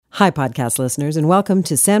Hi, podcast listeners, and welcome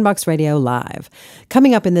to Sandbox Radio Live.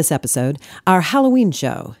 Coming up in this episode, our Halloween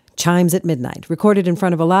show, Chimes at Midnight, recorded in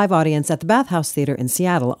front of a live audience at the Bathhouse Theater in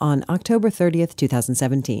Seattle on October 30th,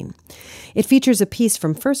 2017. It features a piece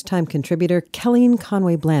from first-time contributor Kellene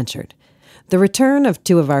Conway Blanchard, the return of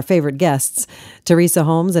two of our favorite guests, Teresa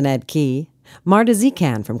Holmes and Ed Key, Marta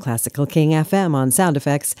Zekan from Classical King FM on sound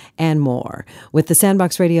effects, and more, with the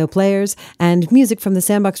Sandbox Radio players and music from the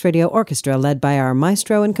Sandbox Radio Orchestra led by our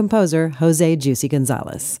maestro and composer, Jose Juicy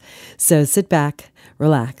Gonzalez. So sit back,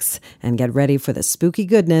 relax, and get ready for the spooky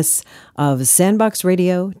goodness of Sandbox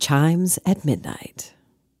Radio Chimes at Midnight.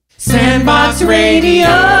 Sandbox Radio,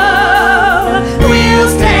 we'll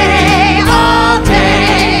stay all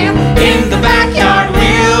day. In the backyard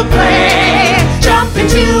we'll play. Jump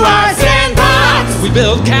into our sandbox. We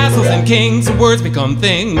build castles and kings, and words become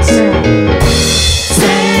things.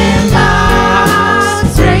 Sandbox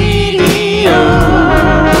Radio.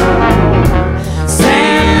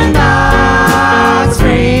 Sandbox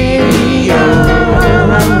Radio.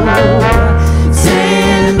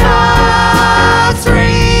 Sandbox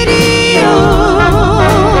Radio.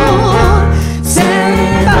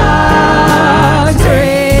 Sandbox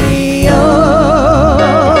Radio.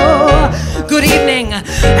 Good evening,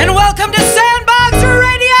 and welcome to Sandbox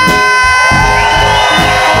Radio!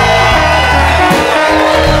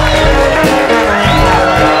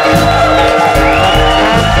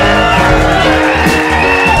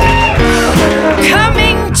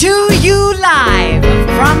 Coming to you live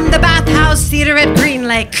from the Bathhouse Theater at Green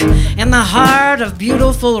Lake in the heart of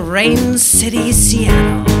beautiful Rain City,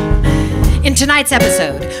 Seattle. In tonight's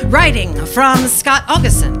episode, writing from Scott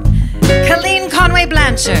Augustin, Kellene Conway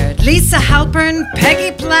Blanchard, Lisa Halpern,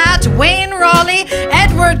 Peggy Platt, Wayne Raleigh,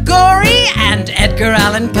 Edward Gorey, and Edgar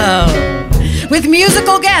Allan Poe. With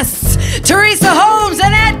musical guests, Teresa Holmes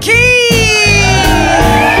and Ed Key!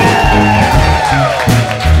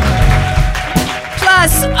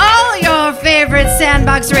 Plus all your favorite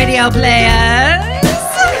Sandbox Radio players.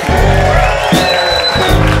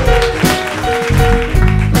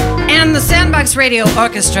 And the Sandbox Radio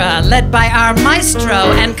Orchestra, led by our maestro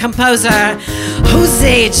and composer,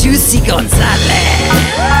 Jose Juicy Gonzalez.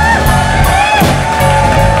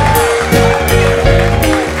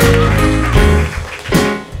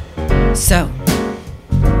 So,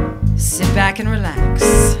 sit back and relax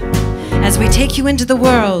as we take you into the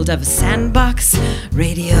world of Sandbox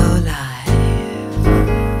Radio Live.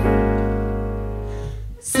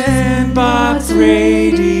 Sandbox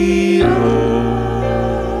Radio.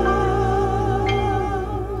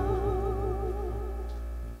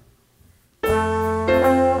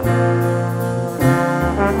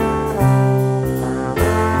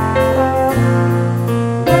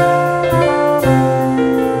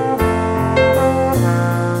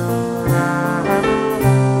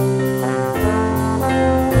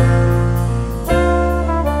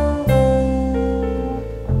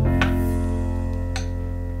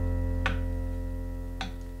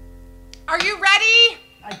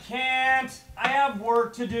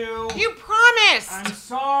 To do. You promised! I'm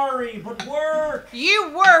sorry, but work!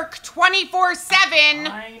 You work 24/7!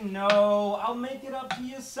 I know. I'll make it up to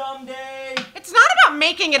you someday. It's not about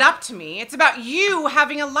making it up to me. It's about you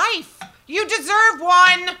having a life. You deserve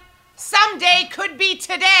one. Someday could be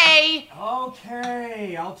today.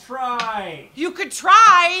 Okay, I'll try. You could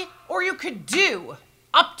try, or you could do.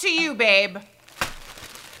 Up to you, babe.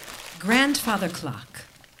 Grandfather Clock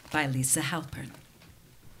by Lisa Halpern.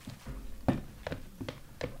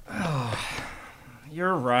 Oh,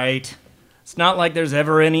 you're right. It's not like there's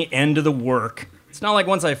ever any end to the work. It's not like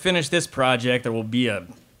once I finish this project, there will be a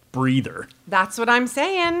breather. That's what I'm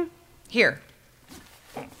saying. Here.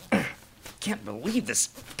 Can't believe this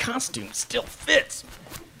costume still fits.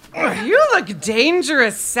 You look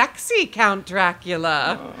dangerous, sexy, Count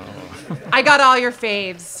Dracula. I got all your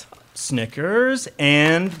faves. Snickers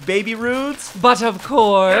and Baby Ruths. But of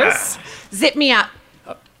course. Zip me up.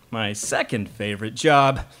 My second favorite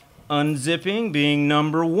job. Unzipping being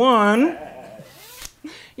number one.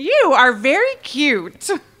 You are very cute.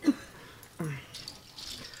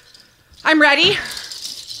 I'm ready.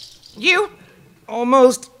 You?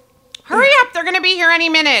 Almost. Hurry up, they're gonna be here any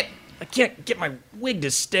minute. I can't get my wig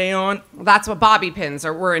to stay on. Well, that's what bobby pins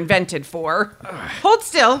were invented for. Hold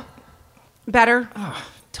still. Better. Oh,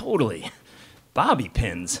 totally. Bobby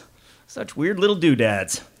pins. Such weird little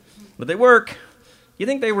doodads. But they work. You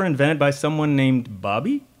think they were invented by someone named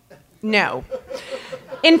Bobby? No.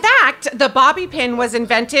 In fact, the bobby pin was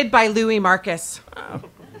invented by Louis Marcus. Oh.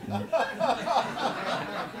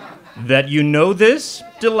 That you know this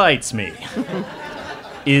delights me.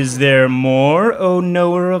 Is there more, O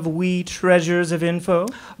knower of wee treasures of info?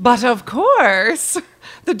 But of course.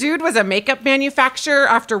 The dude was a makeup manufacturer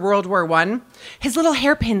after World War I. His little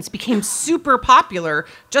hairpins became super popular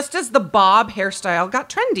just as the bob hairstyle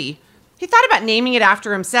got trendy. He thought about naming it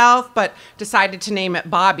after himself, but decided to name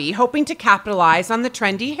it Bobby, hoping to capitalize on the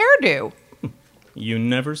trendy hairdo. You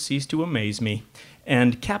never cease to amaze me.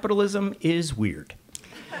 And capitalism is weird.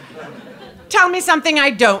 Tell me something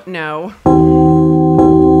I don't know.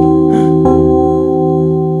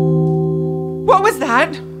 What was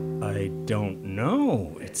that? I don't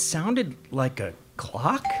know. It sounded like a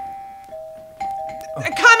clock?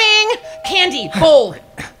 Coming! Candy, bowl.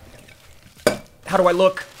 How do I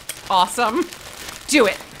look? Awesome. Do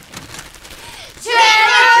it.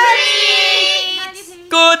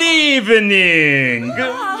 Good evening!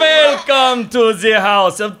 Welcome to the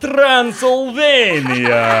House of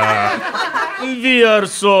Transylvania! We are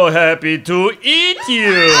so happy to eat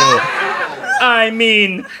you! I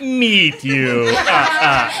mean, meet you!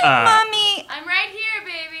 Mommy! I'm right here,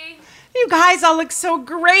 baby. You guys all look so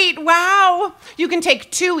great. Wow. You can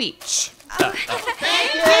take 2 each.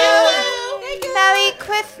 Thank you. Merry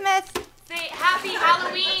Christmas. Say Happy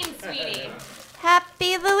Halloween, sweetie.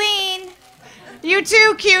 Happy Halloween. You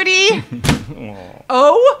too, cutie.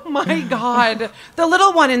 Oh my God. The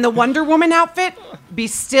little one in the Wonder Woman outfit? Be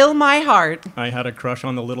still my heart. I had a crush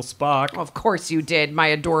on the little Spock. Of course you did, my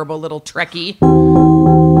adorable little Trekkie.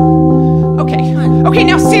 Okay,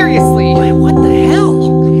 now seriously. What the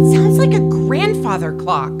hell? It sounds like a grandfather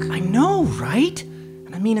clock. I know, right?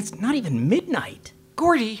 And I mean, it's not even midnight.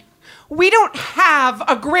 Gordy, we don't have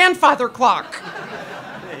a grandfather clock.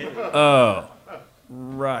 Oh,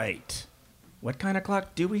 right. What kind of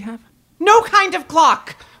clock do we have? No kind of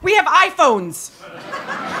clock. We have iPhones.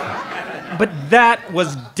 But that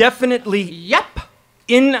was definitely Yep.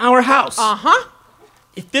 in our house. Uh-huh.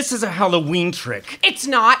 If this is a Halloween trick, It's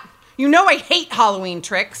not. You know I hate Halloween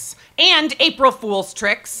tricks and April Fool's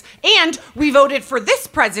tricks, and we voted for this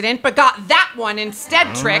president but got that one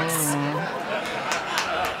instead tricks.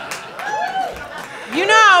 You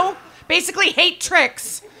know, basically hate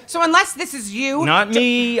tricks. So unless this is you... not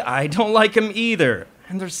me. I don't like him either.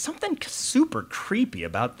 And there's something super creepy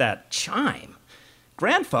about that chime.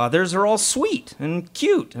 Grandfathers are all sweet and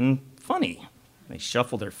cute and funny. They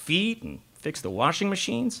shuffle their feet and fix the washing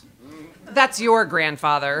machines. That's your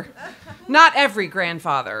grandfather. Not every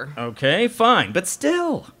grandfather. Okay, fine, but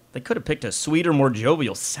still, they could have picked a sweeter, more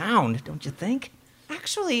jovial sound, don't you think?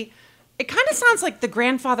 Actually, it kind of sounds like the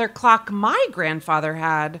grandfather clock my grandfather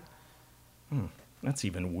had. That's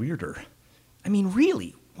even weirder. I mean,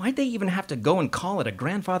 really, why'd they even have to go and call it a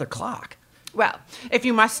grandfather clock? Well, if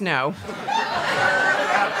you must know.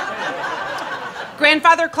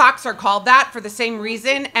 Grandfather clocks are called that for the same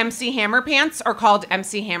reason MC Hammer Pants are called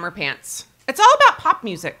MC Hammer Pants. It's all about pop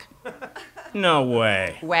music. No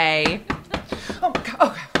way. Way. Oh, my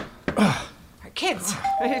God. Oh. Kids.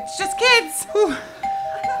 It's just kids. Whew.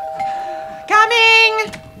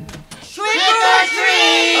 Coming. Trick or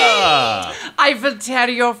treat. I will tell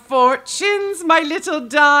your fortunes, my little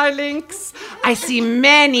darlings. I see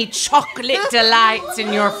many chocolate delights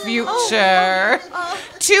in your future.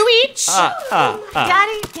 2 each.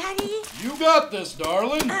 Daddy, You got this,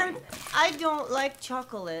 darling. I don't like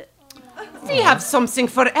chocolate. We have something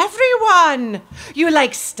for everyone. You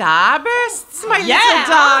like Starbursts, my little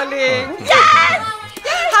darling? Yes!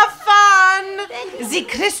 Have fun. The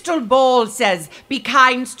crystal ball says, be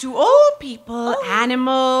kind to all people,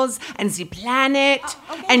 animals, and the planet.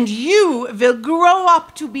 And you will grow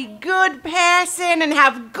up to be good person and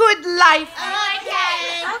have good life.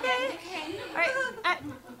 Okay. All right.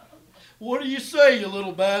 What do you say, you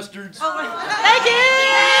little bastards? Thank you.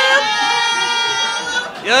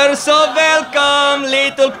 You're so welcome,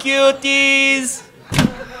 little cuties.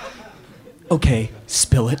 Okay,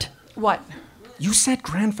 spill it. What? You said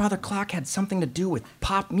grandfather clock had something to do with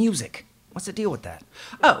pop music. What's the deal with that?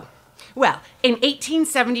 Oh, well, in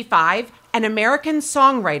 1875, an American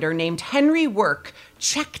songwriter named Henry Work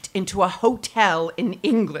checked into a hotel in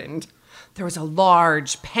England. There was a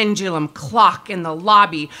large pendulum clock in the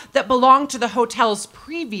lobby that belonged to the hotel's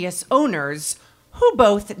previous owners, who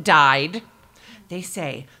both died. They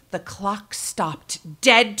say the clock stopped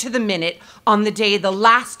dead to the minute on the day the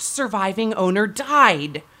last surviving owner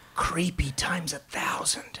died. Creepy times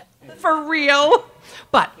 1,000. For real.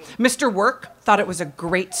 But Mr. Work thought it was a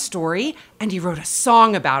great story, and he wrote a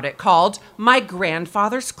song about it called My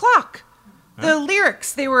Grandfather's Clock. The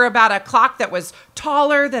lyrics, they were about a clock that was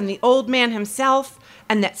taller than the old man himself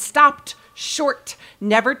and that stopped short,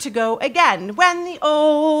 never to go again when the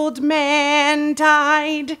old man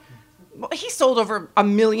died. He sold over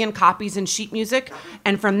 1 million copies in sheet music,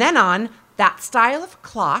 and from then on, that style of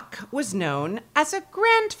clock was known as a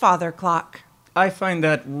grandfather clock. I find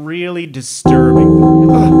that really disturbing.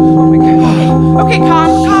 Oh my God. Okay,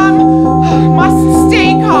 calm. Must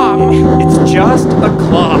stay calm. It's just a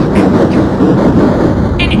clock.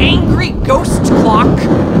 An angry ghost clock.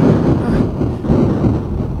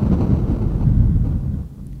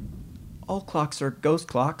 All clocks are ghost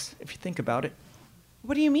clocks, if you think about it.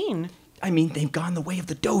 What do you mean? I mean, they've gone the way of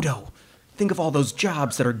the dodo. Think of all those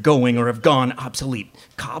jobs that are going or have gone obsolete.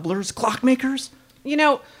 Cobblers, clockmakers. You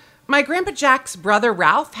know, my Grandpa Jack's brother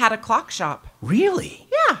Ralph had a clock shop. Really?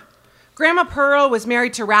 Yeah. Grandma Pearl was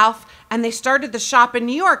married to Ralph, and they started the shop in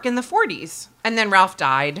New York in the 40s. And then Ralph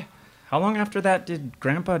died. How long after that did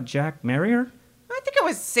Grandpa Jack marry her? I think it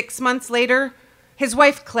was 6 months later. His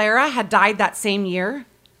wife Clara had died that same year.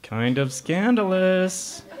 Kind of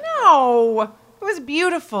scandalous. No, it was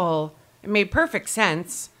beautiful. It made perfect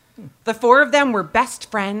sense. The four of them were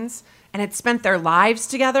best friends and had spent their lives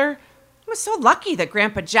together. I was so lucky that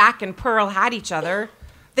Grandpa Jack and Pearl had each other.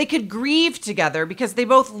 They could grieve together because they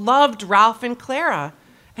both loved Ralph and Clara.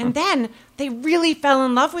 And then they really fell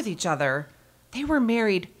in love with each other. They were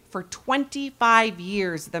married for 25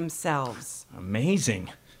 years themselves.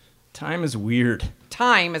 Amazing. Time is weird.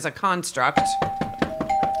 Time is a construct.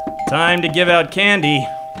 Time to give out candy.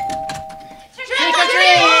 Trick or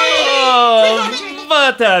treat! Oh,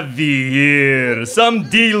 what have we here? Some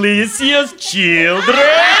delicious children?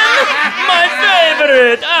 My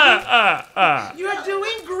favorite! You're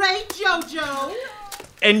doing great, Jojo.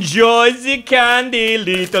 Enjoy the candy,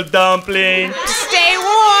 little dumpling. Stay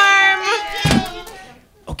warm!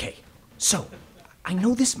 Okay, so, I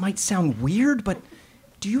know this might sound weird, but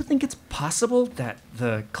do you think it's possible that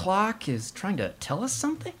the clock is trying to tell us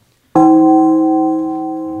something?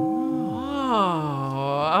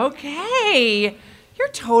 Oh, okay. You're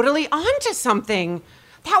totally onto something.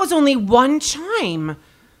 That was only one chime.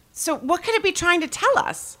 So what could it be trying to tell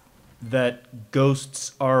us? That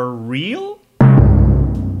ghosts are real?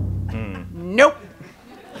 Nope.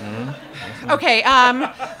 Okay,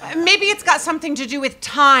 maybe it's got something to do with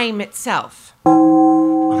time itself.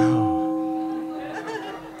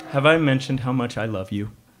 Have I mentioned how much I love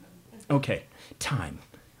you? Okay, time.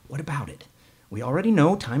 What about it? We already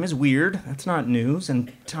know time is weird. That's not news.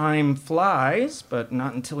 And time flies, but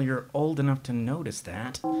not until you're old enough to notice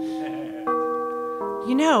that.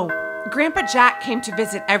 You know, Grandpa Jack came to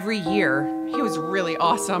visit every year. He was really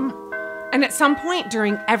awesome. And at some point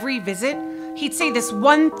during every visit, he'd say this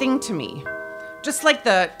one thing to me. Just like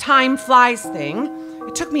the time flies thing,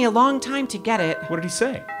 it took me a long time to get it. What did he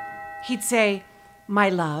say? He'd say, "My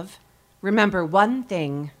love, remember one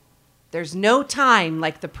thing. There's no time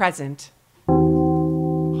like the present."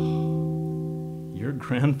 Your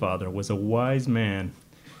grandfather was a wise man.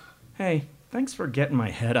 Hey, thanks for getting my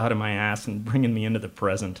head out of my ass and bringing me into the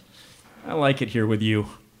present. I like it here with you.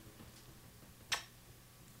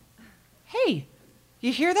 Hey,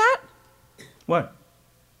 you hear that? What?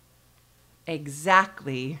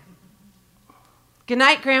 Exactly. Good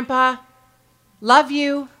night, Grandpa. Love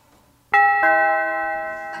you.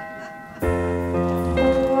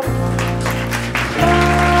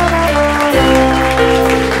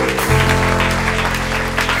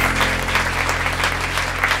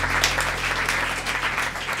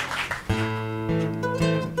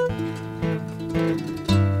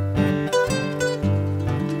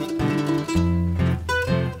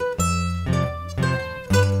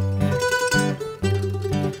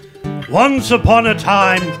 Once upon a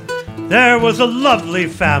time, there was a lovely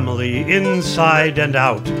family inside and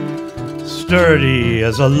out, sturdy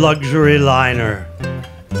as a luxury liner.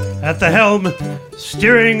 At the helm,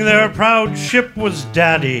 steering their proud ship, was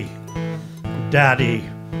Daddy. Daddy,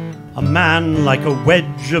 a man like a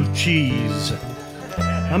wedge of cheese,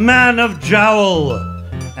 a man of jowl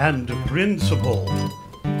and principle.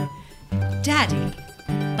 Daddy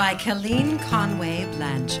by Colleen Conway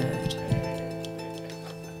Blanchard.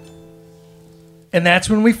 And that's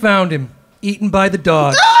when we found him, eaten by the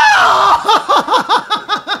dog.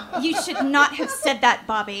 You should not have said that,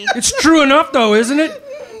 Bobby. It's true enough, though, isn't it?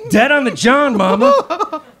 Dead on the John,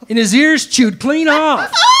 Mama. And his ears chewed clean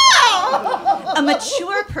off. A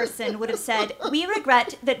mature person would have said, "We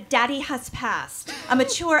regret that Daddy has passed." A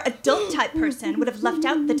mature adult-type person would have left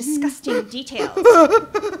out the disgusting details.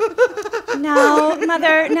 No,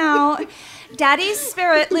 Mother, no. Daddy's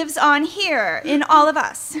spirit lives on here, in all of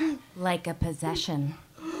us. Like a possession.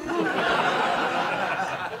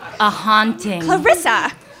 A haunting.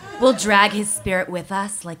 Clarissa! We'll drag his spirit with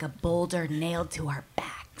us like a boulder nailed to our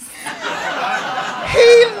backs.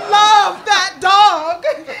 He loved that dog.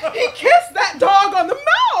 He kissed that dog on the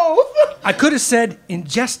mouth. I could have said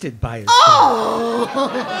ingested by his Oh!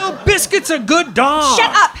 dog. Biscuit's a good dog.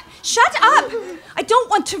 Shut up! Shut up! I don't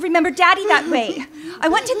want to remember Daddy that way. I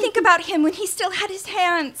want to think about him when he still had his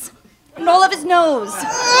hands and all of his nose.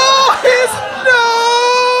 Oh, his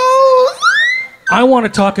nose! I want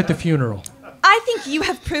to talk at the funeral. I think you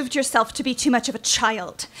have proved yourself to be too much of a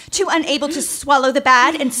child, too unable to swallow the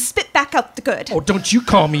bad and spit back out the good. Oh, don't you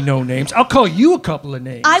call me no names. I'll call you a couple of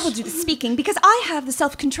names. I will do the speaking because I have the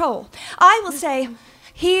self-control. I will say,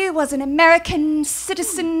 he was an American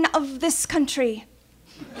citizen of this country.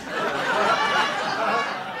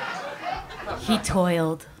 He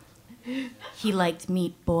toiled. He liked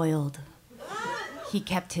meat boiled. He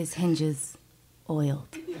kept his hinges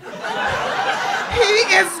oiled. He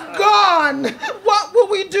is gone. What will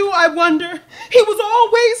we do, I wonder? He was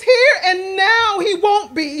always here, and now he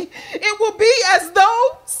won't be. It will be as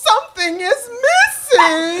though something is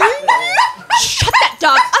missing. Shut that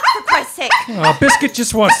dog up, for Christ's sake. Oh, Biscuit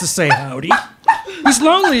just wants to say howdy. He's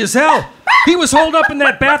lonely as hell. He was holed up in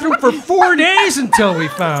that bathroom for 4 days until we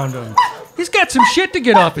found him. He's got some shit to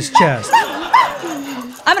get off his chest.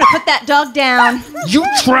 I'm gonna put that dog down. You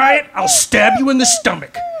try it, I'll stab you in the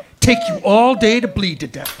stomach. Take you all day to bleed to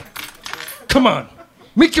death. Come on,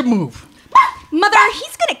 make your move. Mother,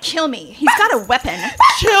 he's gonna kill me. He's got a weapon.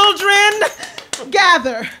 Children,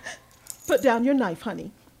 gather. Put down your knife,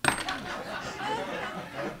 honey.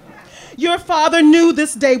 Your father knew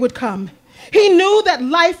this day would come. He knew that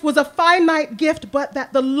life was a finite gift, but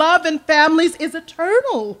that the love in families is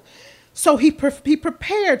eternal. So he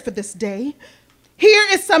prepared for this day. Here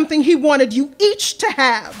is something he wanted you each to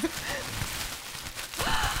have.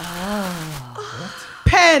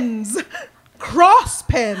 Pens. Cross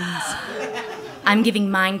pens. I'm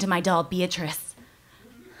giving mine to my doll, Beatrice.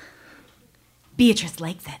 Beatrice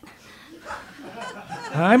likes it.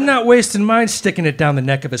 I'm not wasting mine sticking it down the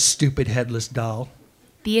neck of a stupid headless doll.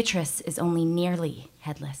 Beatrice is only nearly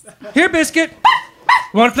headless. Here, Biscuit.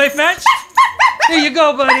 Want to play fetch? Here you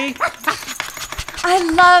go, buddy. I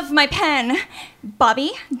love my pen.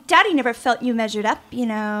 Bobby, Daddy never felt you measured up, you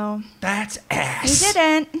know. That's ass. He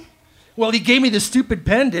didn't. Well, he gave me the stupid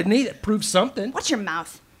pen, didn't he? That proves something. Watch your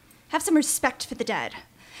mouth. Have some respect for the dead.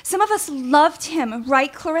 Some of us loved him,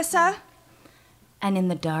 right, Clarissa? And in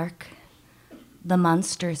the dark, the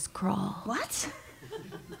monsters crawl. What?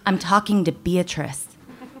 I'm talking to Beatrice.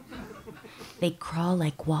 They crawl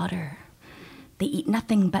like water. They eat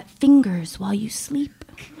nothing but fingers while you sleep.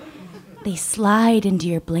 They slide into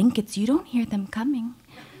your blankets. You don't hear them coming.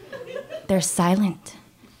 They're silent.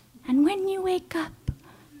 And when you wake up,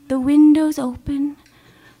 the window's open.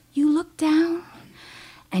 You look down,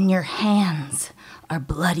 and your hands are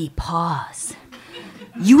bloody paws.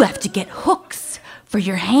 You have to get hooks for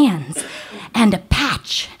your hands, and a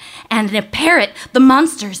patch, and a parrot. The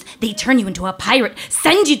monsters, they turn you into a pirate,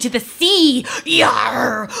 send you to the sea.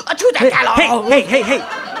 Yarr! To the gallows! Hey.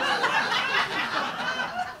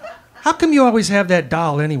 How come you always have that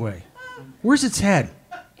doll anyway? Where's its head?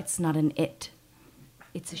 It's not an it.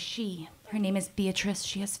 It's a she. Her name is Beatrice.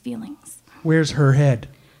 She has feelings. Where's her head?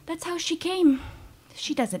 That's how she came.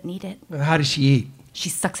 She doesn't need it. How does she eat? She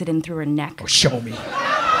sucks it in through her neck. Oh, show me.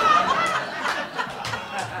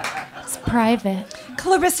 It's private.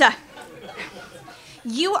 Clarissa,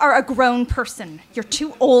 you are a grown person. You're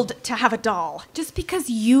too old to have a doll. Just because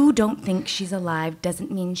you don't think she's alive doesn't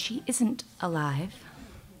mean she isn't alive.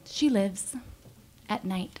 She lives at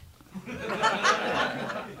night.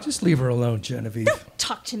 Just leave her alone, Genevieve. Don't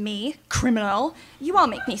talk to me, criminal. You all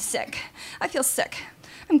make me sick. I feel sick.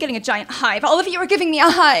 I'm getting a giant hive. All of you are giving me a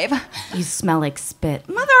hive. You smell like spit.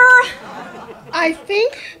 Mother! I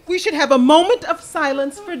think we should have a moment of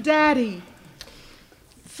silence for Daddy.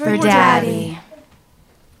 For Daddy.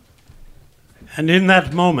 And in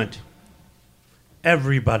that moment,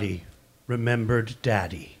 everybody remembered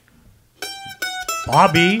Daddy.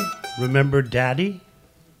 Bobby remembered Daddy.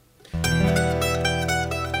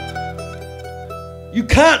 You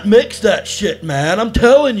can't mix that shit, man. I'm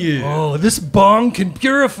telling you. Oh, this bong can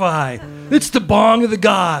purify. It's the bong of the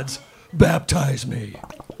gods. Baptize me.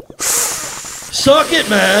 Suck it,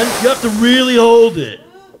 man. You have to really hold it.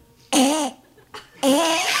 Oh,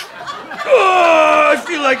 I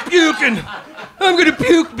feel like puking. I'm gonna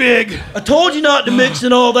puke big. I told you not to mix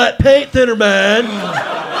in all that paint thinner, man.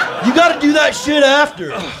 You gotta do that shit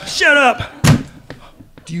after. Shut up.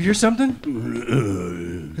 Do you hear something?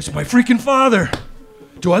 It's my freaking father.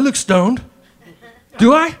 Do I look stoned?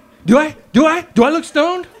 Do I look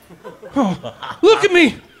stoned? Oh, look at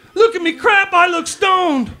me. Crap, I look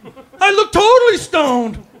stoned. I look totally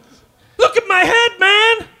stoned. Look at my head,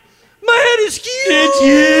 man. My head is huge. It's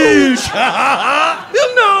huge.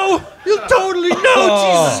 You'll know. You'll totally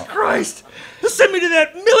know. Jesus Christ. Just send me to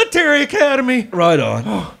that military academy. Right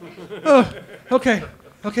on. Okay.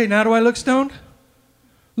 Okay, now do I look stoned?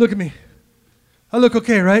 Look at me. I look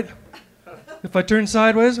okay, right? If I turn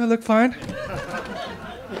sideways, I look fine.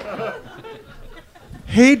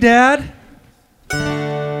 Hey, Dad.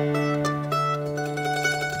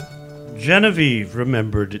 Genevieve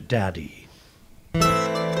remembered Daddy.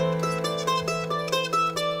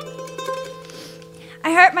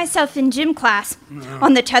 I hurt myself in gym class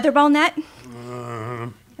on the tetherball net.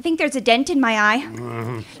 I think there's a dent in my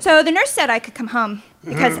eye. So the nurse said I could come home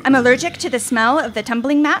because I'm allergic to the smell of the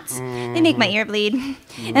tumbling mats. They make my ear bleed.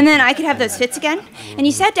 And then I could have those fits again. And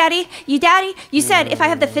you said, Daddy, you said if I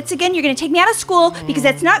have the fits again, you're going to take me out of school because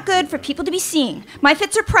that's not good for people to be seeing. My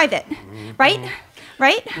fits are private, right?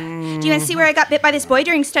 Right? Do you want to see where I got bit by this boy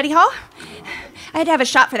during study hall? I had to have a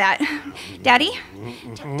shot for that. Daddy?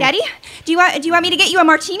 Do you want me to get you a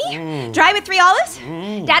martini? Dry with 3 olives?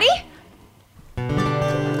 Daddy?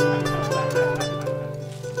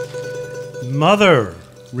 Mother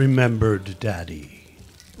remembered Daddy.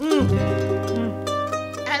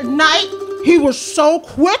 At night, he was so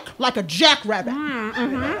quick, like a jackrabbit.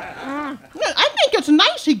 I think it's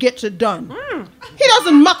nice he gets it done. He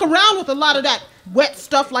doesn't muck around with a lot of that wet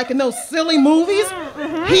stuff like in those silly movies.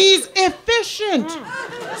 He's efficient.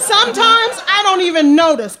 Sometimes I don't even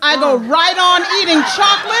notice. I go right on eating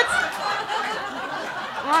chocolates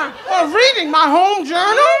or reading my home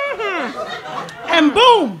journal, and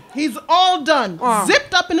boom, he's all done,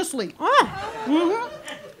 zipped up and asleep.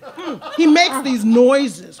 He makes these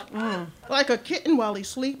noises like a kitten while he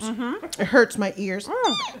sleeps. It hurts my ears.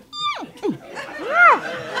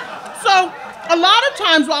 So a lot of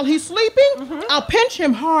times while he's sleeping, I'll pinch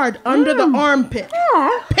him hard under the armpit.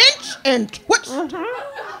 Pinch and twitch.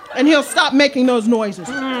 And he'll stop making those noises.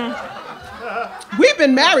 We've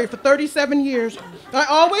been married for 37 years. I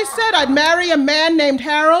always said I'd marry a man named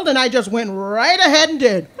Harold, and I just went right ahead and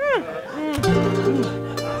did.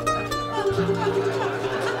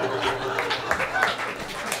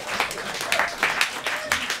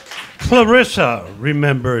 Clarissa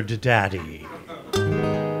remembered Daddy.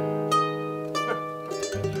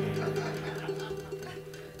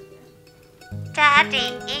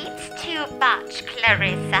 Daddy eats too much,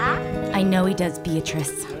 Clarissa. I know he does,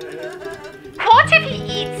 Beatrice. What if he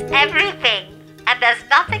eats everything and there's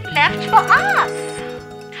nothing left for us?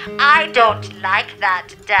 I don't like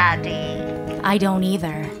that, Daddy. I don't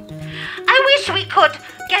either. I wish we could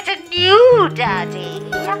get a new Daddy.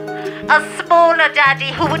 A smaller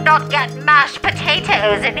Daddy who would not get mashed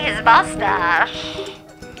potatoes in his mustache.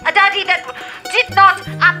 A Daddy that did not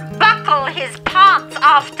unbuckle his pants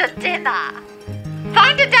after dinner.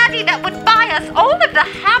 Find a Daddy that would buy us all of the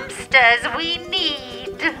hamsters we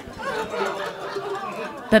need.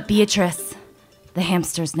 But Beatrice, the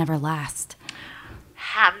hamsters never last.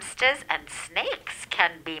 Hamsters and snakes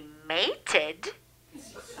can be mated.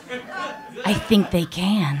 I think they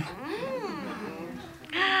can.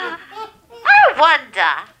 I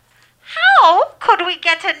wonder, how could we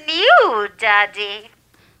get a new Daddy?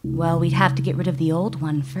 Well, we'd have to get rid of the old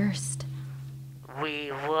one first.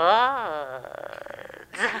 We would.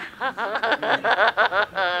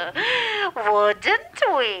 Wouldn't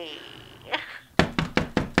we?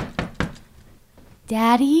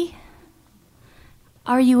 Daddy?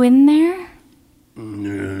 Are you in there?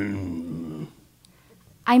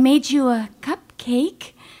 I made you a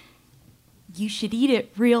cupcake. You should eat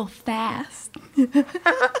it real fast.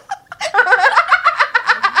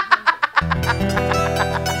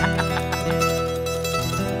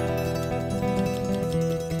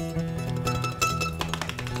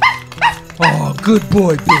 Oh, good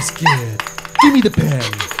boy, Biscuit. Give me the pen.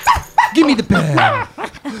 Give me the pen.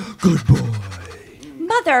 Good boy.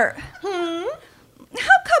 Mother,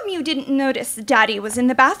 how come you didn't notice Daddy was in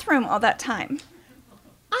the bathroom all that time?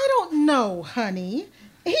 I don't know, honey.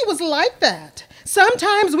 He was like that.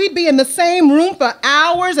 Sometimes we'd be in the same room for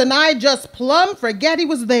hours and I'd just plumb forget he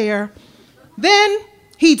was there. Then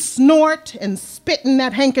he'd snort and spit in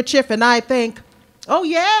that handkerchief and I'd think, oh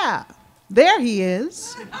yeah, there he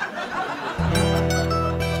is.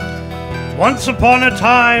 Once upon a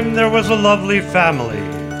time, there was a lovely family,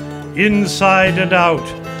 inside and out,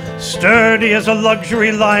 sturdy as a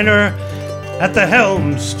luxury liner. At the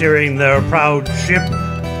helm, steering their proud ship,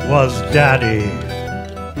 was Daddy.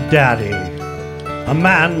 Daddy, a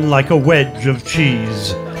man like a wedge of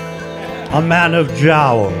cheese, a man of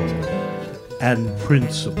jowl and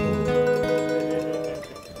principle.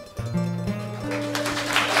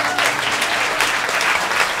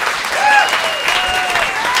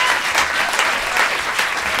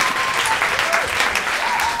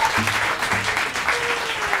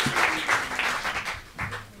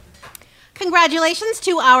 congratulations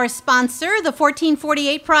to our sponsor, the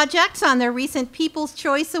 1448 Project, on their recent People's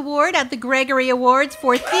Choice Award at the Gregory Awards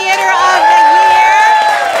for Theater of the Year.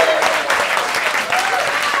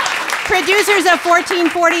 Producers of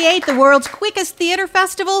 1448, the world's quickest theater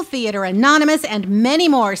festival, Theater Anonymous, and many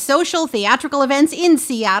more social theatrical events in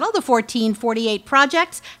Seattle, the 1448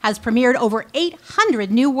 Project has premiered over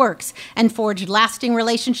 800 new works and forged lasting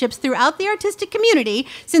relationships throughout the artistic community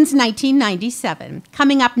since 1997.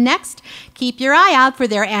 Coming up next, keep your eye out for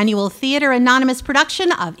their annual Theater Anonymous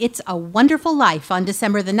production of It's a Wonderful Life on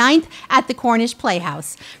December the 9th at the Cornish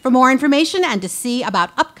Playhouse. For more information and to see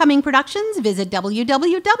about upcoming productions, visit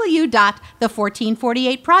www.the1448projects.org.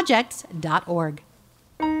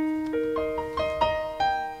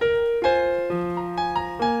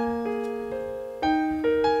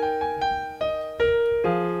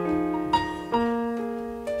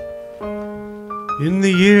 In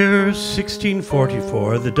the year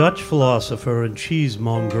 1644, the Dutch philosopher and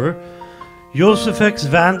cheesemonger Josephus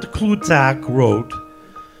van Kloetzak wrote,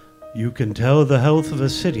 "You can tell the health of a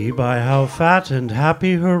city by how fat and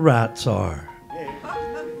happy her rats are."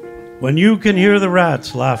 When you can hear the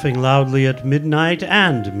rats laughing loudly at midnight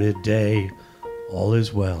and midday, all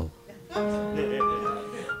is well.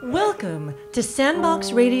 Welcome to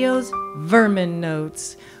Sandbox Radio's Vermin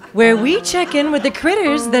Notes, where we check in with the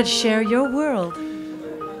critters that share your world.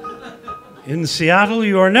 In Seattle,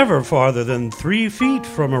 you are never farther than 3 feet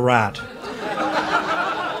from a rat.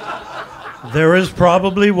 There is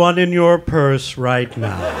probably one in your purse right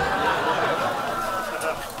now.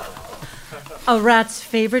 A rat's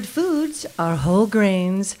favorite foods are whole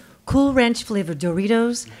grains, Cool Ranch flavored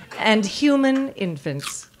Doritos, and human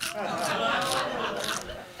infants.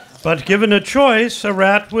 But given a choice, a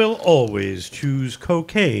rat will always choose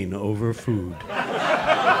cocaine over food.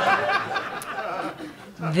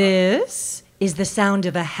 This is the sound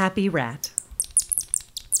of a happy rat.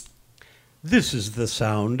 This is the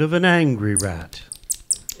sound of an angry rat.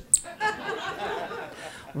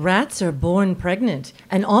 Rats are born pregnant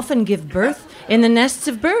and often give birth in the nests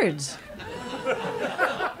of birds.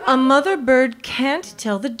 A mother bird can't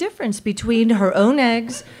tell the difference between her own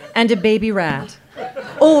eggs and a baby rat.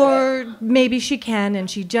 Or maybe she can and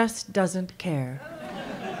she just doesn't care.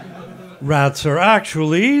 Rats are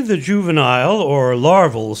actually the juvenile or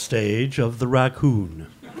larval stage of the raccoon.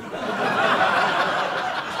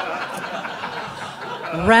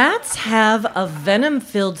 Rats have a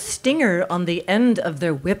venom-filled stinger on the end of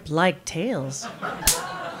their whip-like tails.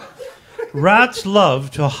 Rats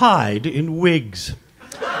love to hide in wigs.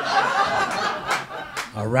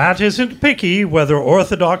 A rat isn't picky, whether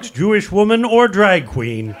Orthodox Jewish woman or drag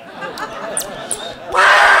queen.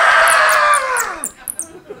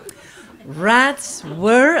 Rats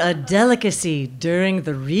were a delicacy during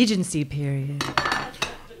the Regency period.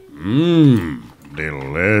 Mmm,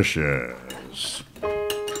 delicious.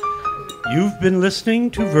 You've been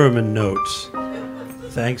listening to Vermin Notes.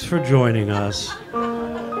 Thanks for joining us.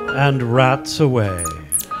 And rats away.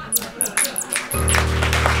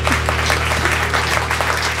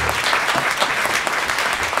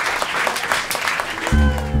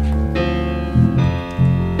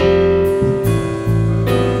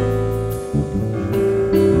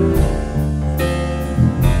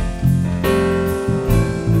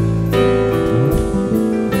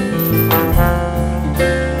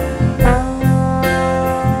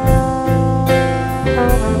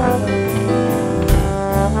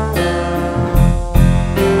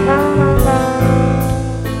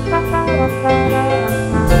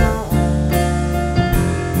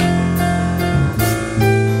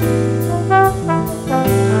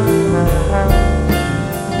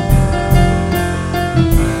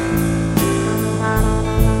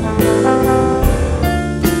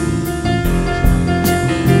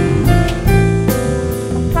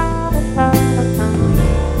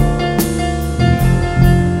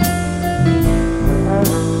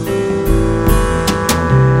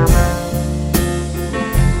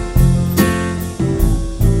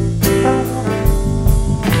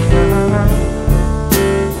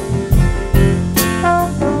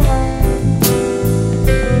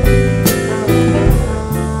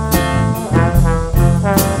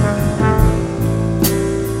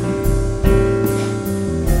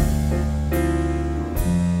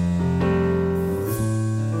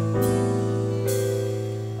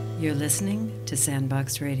 You're listening to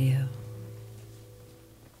Sandbox Radio.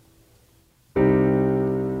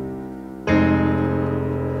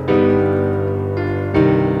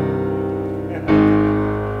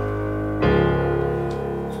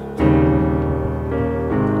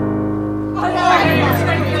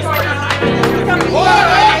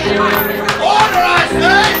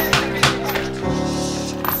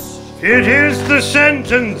 It is the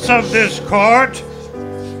sentence of this court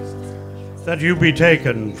that you be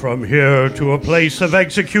taken from here to a place of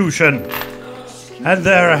execution, and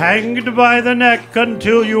there hanged by the neck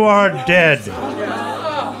until you are dead.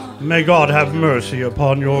 May God have mercy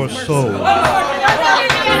upon your soul.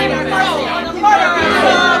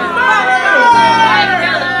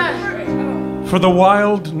 For the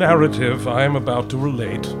wild narrative I am about to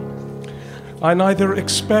relate, I neither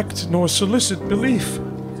expect nor solicit belief.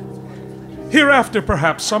 Hereafter,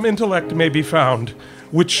 perhaps, some intellect may be found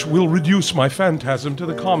which will reduce my phantasm to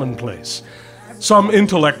the commonplace. Some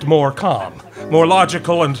intellect more calm, more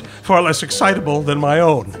logical, and far less excitable than my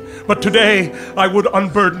own. But today I would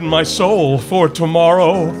unburden my soul, for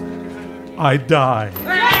tomorrow I die.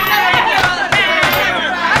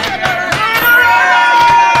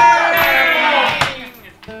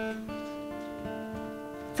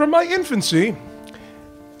 From my infancy,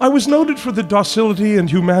 I was noted for the docility and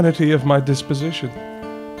humanity of my disposition.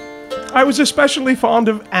 I was especially fond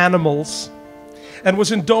of animals, and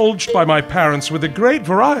was indulged by my parents with a great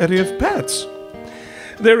variety of pets.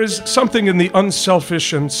 There is something in the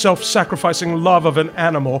unselfish and self-sacrificing love of an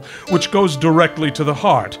animal which goes directly to the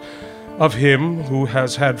heart of him who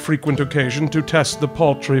has had frequent occasion to test the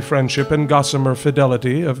paltry friendship and gossamer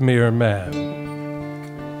fidelity of mere man.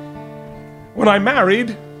 When I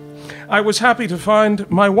married, I was happy to find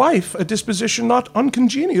my wife a disposition not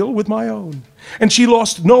uncongenial with my own, and she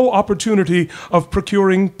lost no opportunity of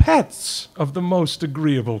procuring pets of the most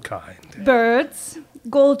agreeable kind. Birds,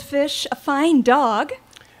 goldfish, a fine dog.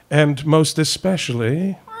 And most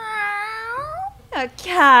especially... a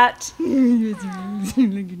cat.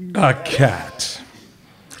 a cat.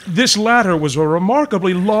 This latter was a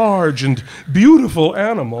remarkably large and beautiful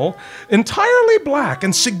animal, entirely black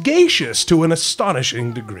and sagacious to an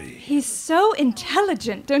astonishing degree. He's so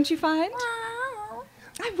intelligent, don't you find?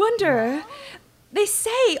 I wonder, they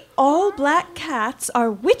say all black cats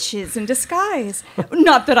are witches in disguise.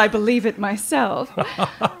 Not that I believe it myself.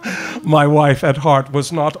 My wife at heart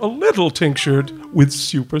was not a little tinctured with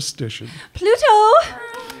superstition. Pluto!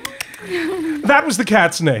 That was the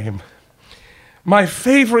cat's name. My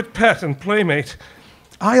favorite pet and playmate.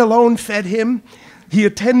 I alone fed him. He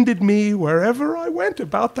attended me wherever I went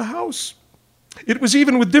about the house. It was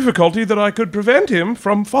even with difficulty that I could prevent him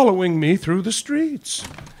from following me through the streets.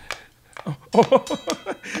 Oh,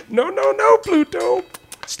 no, Pluto.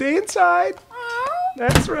 Stay inside.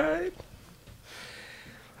 That's right.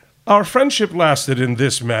 Our friendship lasted in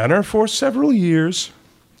this manner for several years,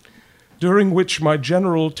 during which my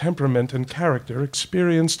general temperament and character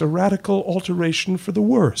experienced a radical alteration for the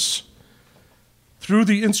worse. Through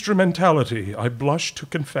the instrumentality, I blush to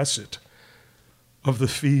confess it, of the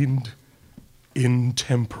fiend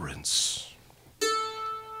intemperance.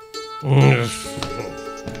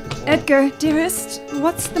 Edgar, dearest,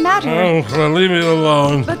 what's the matter? Oh, well, leave me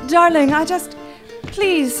alone. But darling,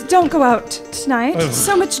 please don't go out tonight.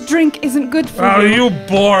 So much drink isn't good for you. Oh, you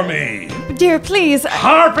bore me. Dear, please.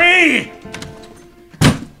 Harpy!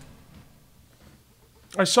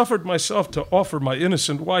 I suffered myself to offer my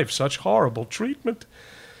innocent wife such horrible treatment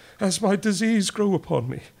as my disease grew upon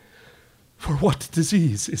me. For what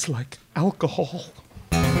disease is like alcohol?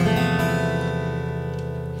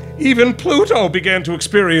 Even Pluto began to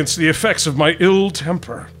experience the effects of my ill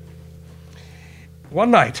temper.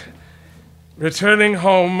 One night, returning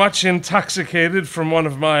home much intoxicated from one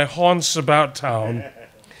of my haunts about town,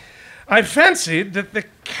 I fancied that the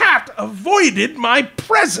cat avoided my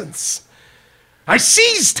presence. I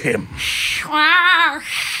seized him.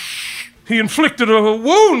 He inflicted a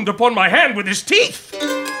wound upon my hand with his teeth.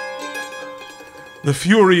 The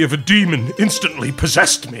fury of a demon instantly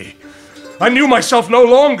possessed me. I knew myself no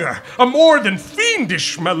longer. A more than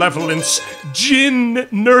fiendish malevolence,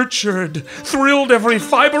 gin-nurtured, thrilled every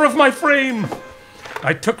fiber of my frame.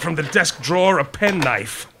 I took from the desk drawer a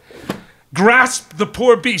penknife, grasped the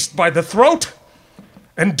poor beast by the throat,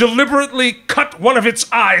 and deliberately cut one of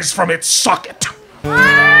its eyes from its socket.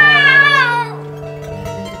 I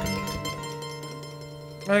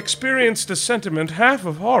experienced a sentiment half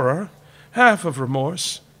of horror, half of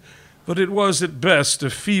remorse, but it was at best a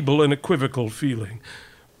feeble and equivocal feeling.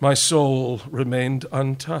 My soul remained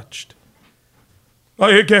untouched.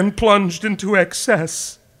 I again plunged into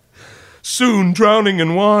excess, soon drowning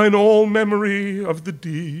in wine all memory of the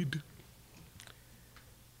deed.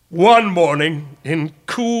 One morning, in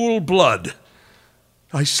cool blood,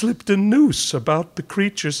 I slipped a noose about the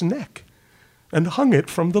creature's neck and hung it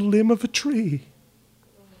from the limb of a tree.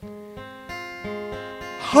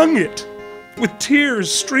 Hung it with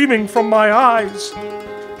tears streaming from my eyes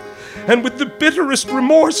and with the bitterest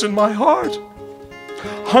remorse in my heart.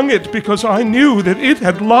 hung it because I knew that it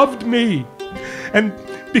had loved me. And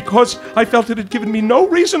because I felt it had given me no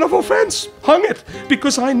reason of offense, hung it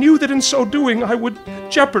because I knew that in so doing I would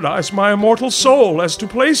jeopardize my immortal soul as to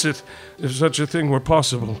place it, if such a thing were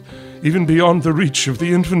possible, even beyond the reach of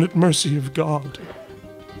the infinite mercy of God.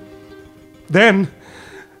 Then,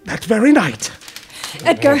 that very night...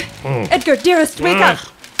 Edgar! Edgar, dearest, wake up!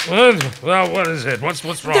 What? Well, what is it? What's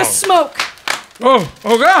wrong? There's smoke! Oh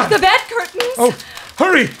God! The bed curtains! Oh,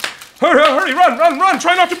 hurry! Hurry, run!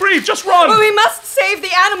 Try not to breathe, just run! Well, we must save the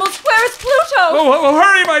animals. Where is Pluto? Oh,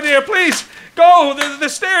 hurry, my dear, please! Go! The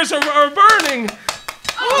stairs are burning!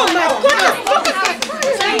 Oh, my goodness! Look at that!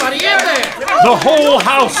 Anybody in there? The whole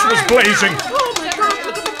house was blazing.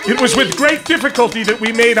 It was with great difficulty that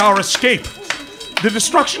we made our escape. The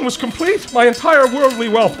destruction was complete. My entire worldly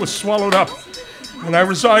wealth was swallowed up. And I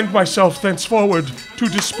resigned myself thenceforward to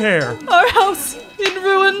despair. Our house in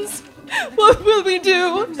ruins. What will we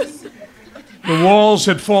do? The walls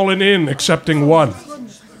had fallen in, excepting one,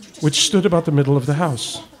 which stood about the middle of the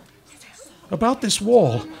house. About this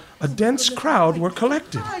wall, a dense crowd were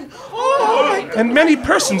collected. And many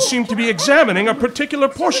persons seemed to be examining a particular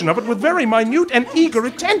portion of it with very minute and eager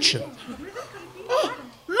attention. Oh,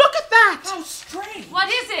 look at that! How strange! What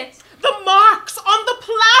is it? The marks on the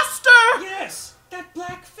plaster! Yes, that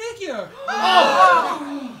black figure.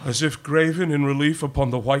 As if graven in relief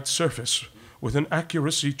upon the white surface, with an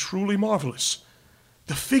accuracy truly marvelous,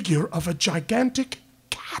 the figure of a gigantic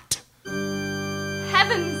cat.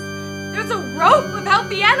 Heavens! There's a rope about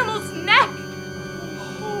the animal's neck!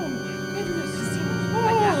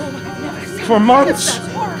 For months,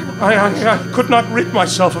 I could not rid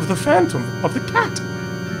myself of the phantom of the cat.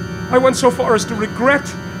 I went so far as to regret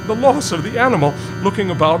the loss of the animal,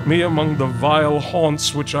 looking about me among the vile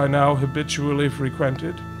haunts which I now habitually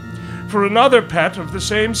frequented, for another pet of the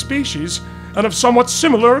same species and of somewhat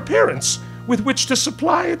similar appearance, with which to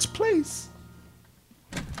supply its place.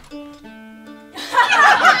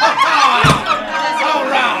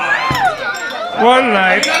 One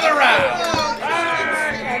night,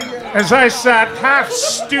 as I sat half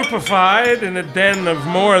stupefied in a den of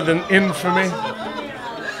more than infamy,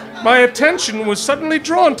 my attention was suddenly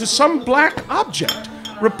drawn to some black object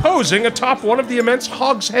reposing atop one of the immense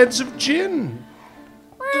hogsheads of gin.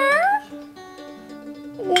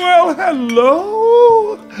 Well,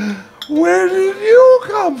 hello! Where did you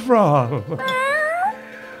come from?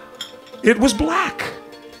 It was black,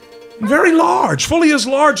 very large, fully as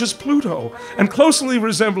large as Pluto, and closely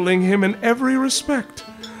resembling him in every respect.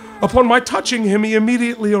 Upon my touching him, he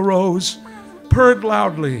immediately arose, purred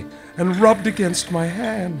loudly, and rubbed against my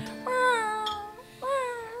hand.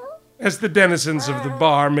 As the denizens of the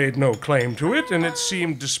bar made no claim to it, and it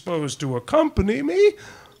seemed disposed to accompany me,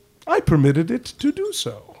 I permitted it to do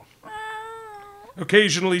so,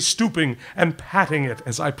 occasionally stooping and patting it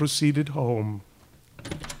as I proceeded home.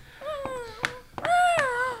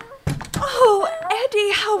 Oh,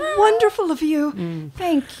 Eddie, how wonderful of you.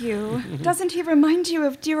 Thank you. Doesn't he remind you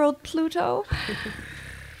of dear old Pluto?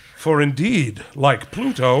 For indeed, like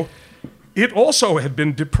Pluto, it also had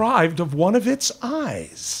been deprived of one of its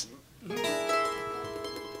eyes.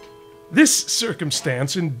 This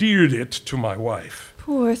circumstance endeared it to my wife.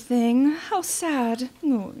 Poor thing. How sad.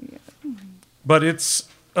 Oh, yeah. But its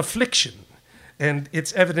affliction and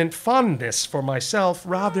its evident fondness for myself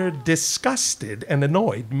rather disgusted and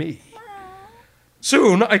annoyed me.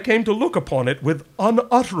 Soon I came to look upon it with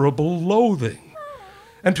unutterable loathing,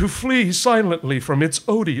 and to flee silently from its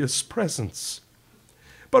odious presence.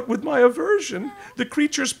 But with my aversion, the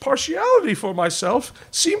creature's partiality for myself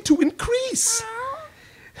seemed to increase.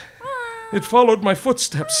 It followed my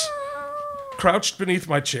footsteps, crouched beneath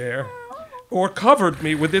my chair, or covered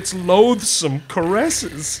me with its loathsome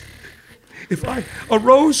caresses. If I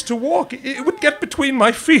arose to walk, it would get between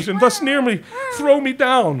my feet and thus near me throw me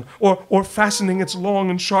down, or fastening its long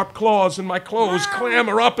and sharp claws in my clothes,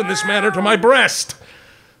 clamber up in this manner to my breast.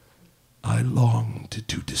 I longed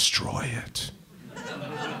to destroy it.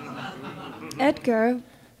 Edgar,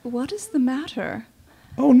 what is the matter?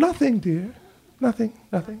 Oh, nothing, dear. Nothing.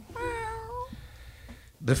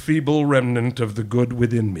 The feeble remnant of the good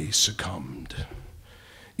within me succumbed.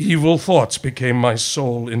 Evil thoughts became my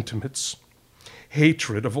sole intimates.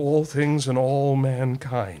 Hatred of all things and all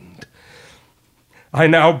mankind. I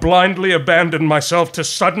now blindly abandoned myself to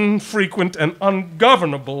sudden, frequent, and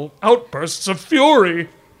ungovernable outbursts of fury.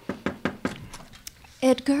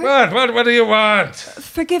 Edgar? What do you want?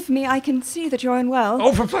 Forgive me, I can see that you're unwell.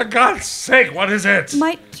 Oh, for God's sake, what is it?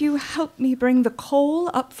 Might you help me bring the coal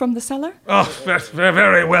up from the cellar? Oh, that's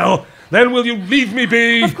very well. Then will you leave me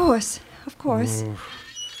be? Of course.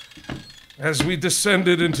 As we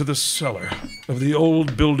descended into the cellar of the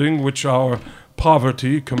old building which our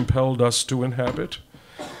poverty compelled us to inhabit,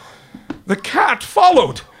 the cat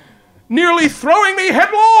followed, nearly throwing me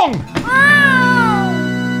headlong.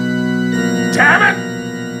 Damn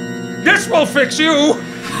it! This will fix you!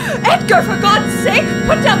 Edgar, for God's sake,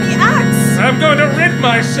 put down the axe! I'm going to rid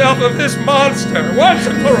myself of this monster once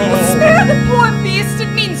and for all. Spare the poor beast,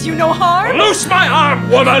 it means you no harm. Loose my arm,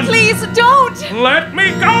 woman! Please don't! Let me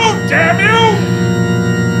go, damn you!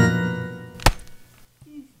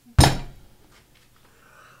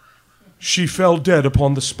 She fell dead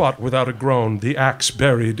upon the spot without a groan, the axe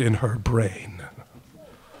buried in her brain.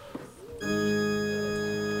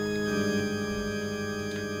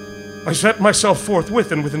 I set myself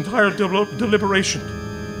forthwith and with entire deliberation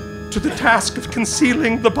to the task of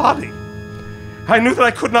concealing the body. I knew that I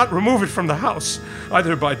could not remove it from the house,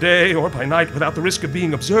 either by day or by night, without the risk of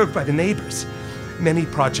being observed by the neighbors. Many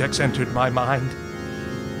projects entered my mind.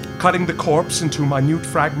 Cutting the corpse into minute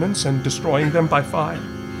fragments and destroying them by fire.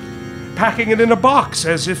 Packing it in a box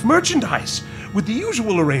as if merchandise, with the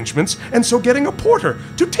usual arrangements, and so getting a porter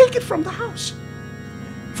to take it from the house.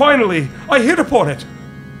 Finally, I hit upon it.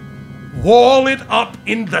 Wall it up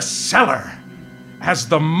in the cellar, as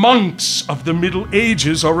the monks of the Middle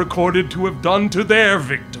Ages are recorded to have done to their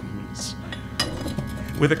victims.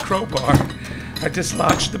 With a crowbar, I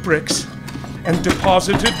dislodged the bricks and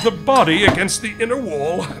deposited the body against the inner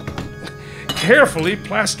wall, carefully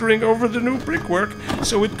plastering over the new brickwork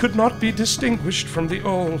so it could not be distinguished from the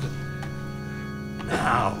old.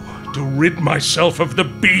 Now, to rid myself of the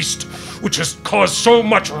beast which has caused so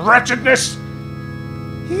much wretchedness.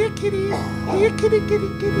 Here, kitty. Here, kitty, kitty,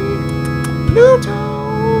 kitty.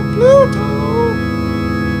 Pluto, Pluto.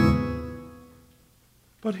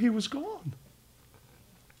 But he was gone.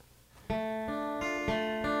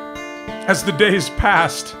 As the days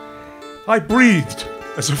passed, I breathed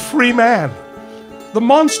as a free man. The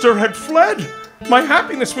monster had fled. My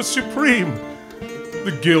happiness was supreme.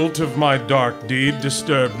 The guilt of my dark deed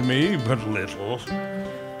disturbed me but little.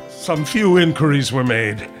 Some few inquiries were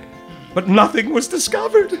made, but nothing was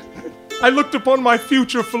discovered. I looked upon my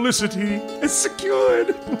future felicity as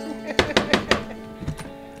secured.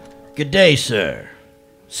 Good day, sir.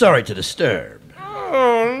 Sorry to disturb.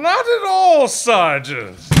 Oh, not at all,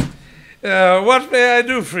 Sergeant. What may I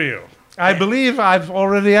do for you? I believe I've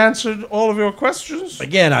already answered all of your questions.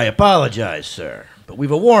 Again, I apologize, sir, but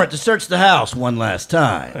we've a warrant to search the house one last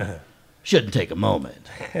time. Shouldn't take a moment.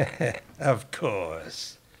 Of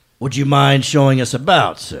course. Would you mind showing us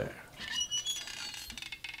about, sir?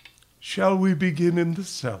 Shall we begin in the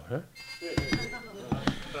cellar?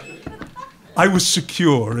 I was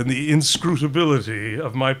secure in the inscrutability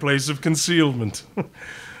of my place of concealment.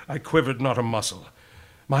 I quivered not a muscle.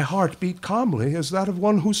 My heart beat calmly as that of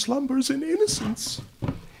one who slumbers in innocence.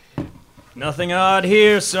 Nothing odd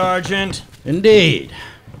here, Sergeant. Indeed.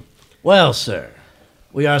 Well, sir,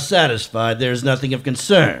 we are satisfied there is nothing of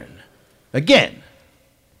concern. Again,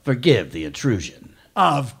 forgive the intrusion.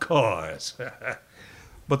 Of course.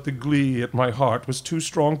 But the glee at my heart was too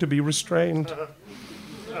strong to be restrained.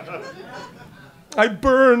 I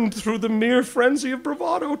burned through the mere frenzy of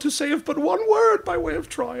bravado to say but one word by way of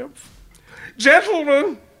triumph.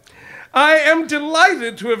 Gentlemen, I am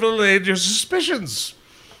delighted to have allayed your suspicions.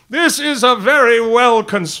 This is a very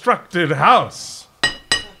well-constructed house.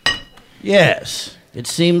 Yes, it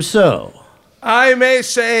seems so. I may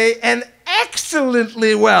say an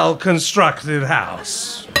excellently well-constructed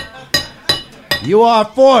house. You are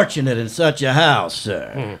fortunate in such a house,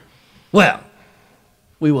 sir. Well,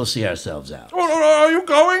 we will see ourselves out. Oh, are you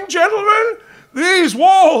going, gentlemen? These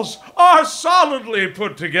walls are solidly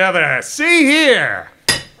put together. See here.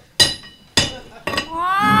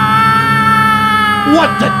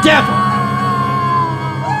 What the devil?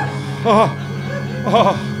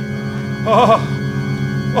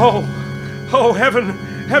 Oh,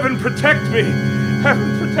 heaven protect me.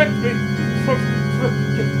 Heaven protect me.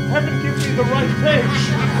 Heaven give me the right page.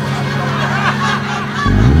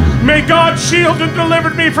 May God shield and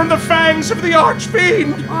deliver me from the fangs of the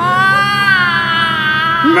archfiend.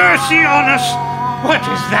 Mercy on us! What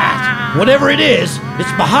is that? Whatever it is,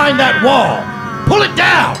 it's behind that wall. Pull it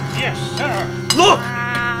down! Yes, sir. Look!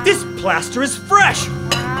 This plaster is fresh!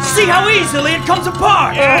 See how easily it comes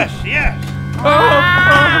apart! Yes, yes. Oh,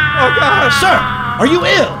 God. Sir, are you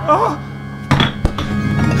ill?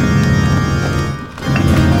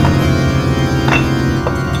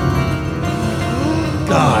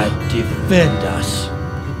 God defend us.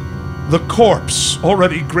 The corpse,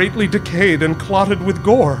 already greatly decayed and clotted with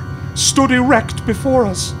gore, stood erect before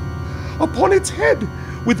us. Upon its head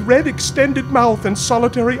with red extended mouth and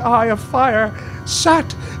solitary eye of fire,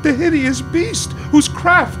 sat the hideous beast whose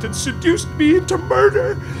craft had seduced me into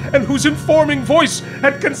murder, and whose informing voice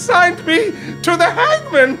had consigned me to the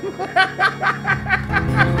hangman.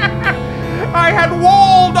 I had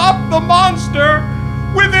walled up the monster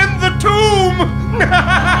within the tomb.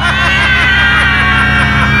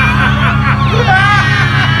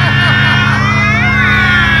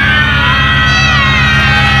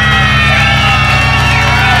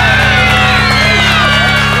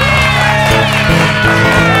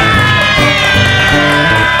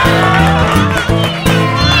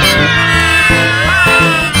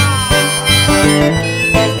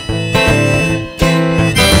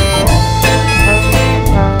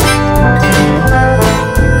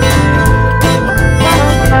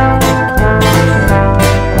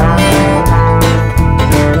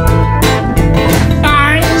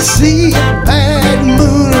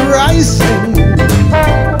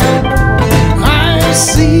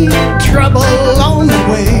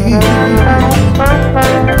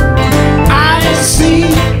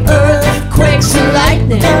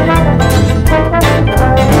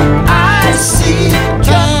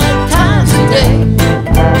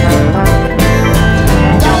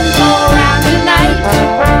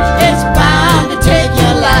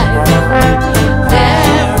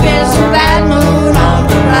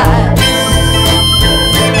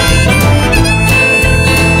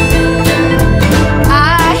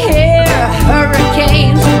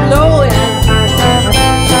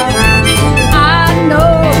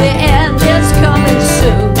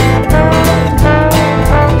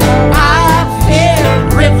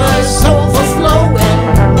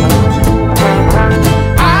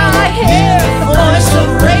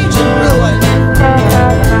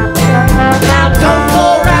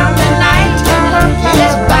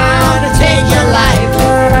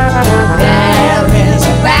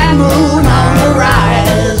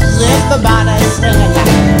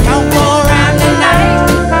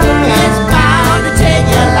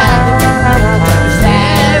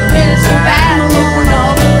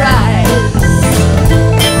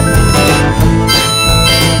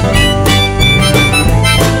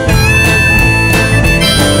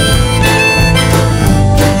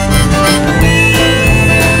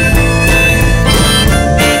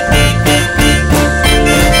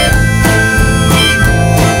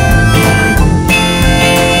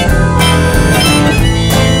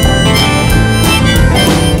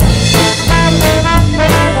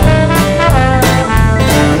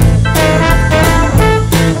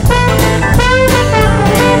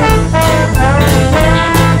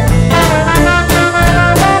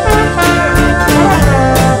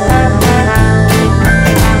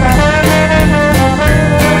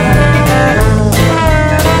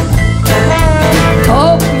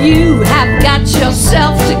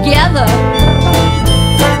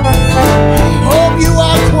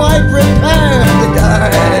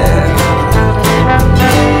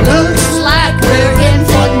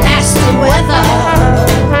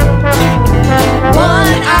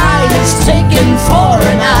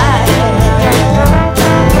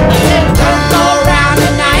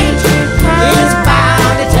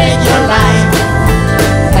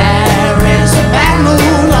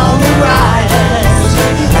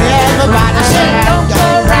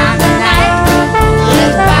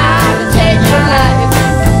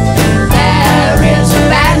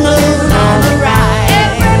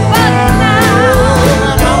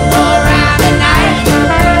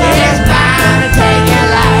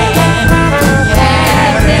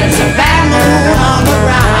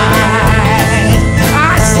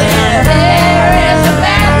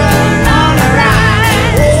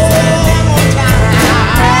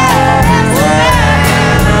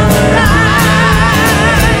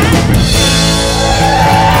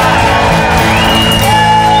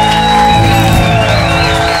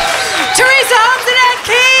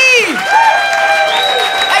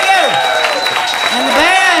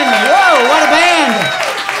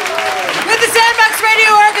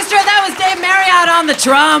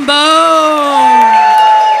 trombone.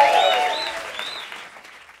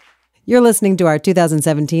 You're listening to our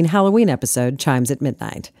 2017 Halloween episode, Chimes at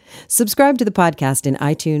Midnight. Subscribe to the podcast in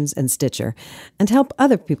iTunes and Stitcher, and help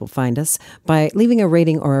other people find us by leaving a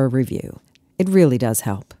rating or a review. It really does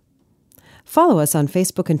help. Follow us on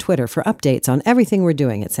Facebook and Twitter for updates on everything we're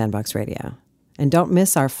doing at Sandbox Radio. And don't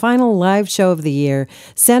miss our final live show of the year,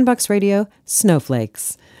 Sandbox Radio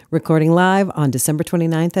Snowflakes, recording live on December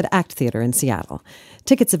 29th at ACT Theater in Seattle.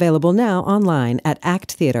 Tickets available now online at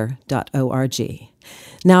acttheater.org.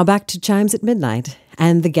 Now back to Chimes at Midnight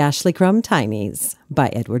and the Gashly Crumb Tinies by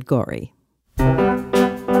Edward Gorey.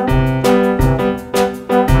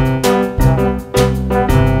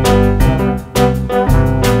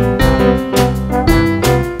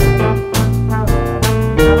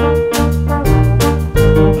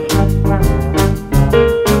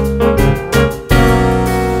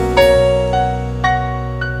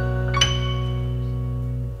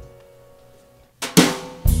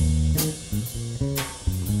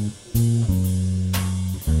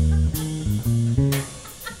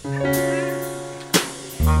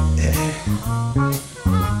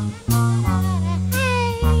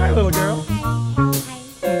 Hi, little girl.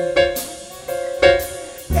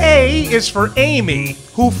 A is for Amy,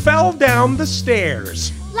 who fell down the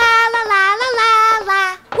stairs. La la la la la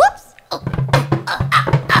la. Whoops.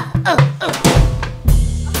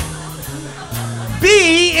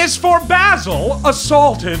 B is for Basil,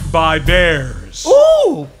 assaulted by bears.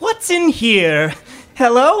 Ooh, what's in here?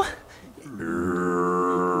 Hello?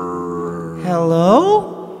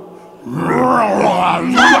 Hello? C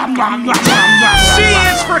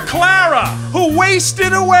is for Clara, who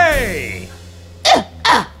wasted away.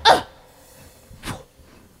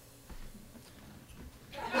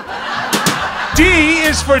 D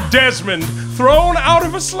is for Desmond, thrown out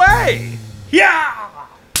of a sleigh. Yeah!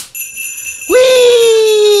 Whee!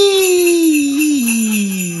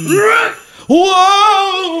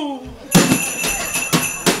 Whoa!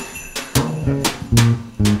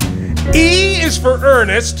 E is for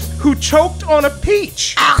Ernest, who choked on a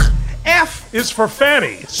peach. F is for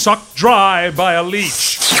Fanny, sucked dry by a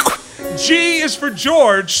leech. G is for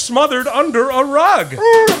George, smothered under a rug.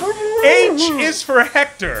 H is for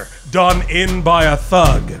Hector, done in by a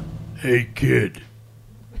thug. Hey, kid.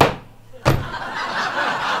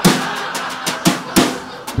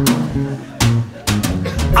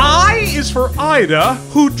 I is for Ida,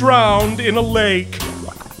 who drowned in a lake.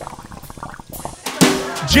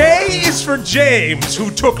 J is for James, who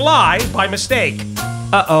took lie by mistake.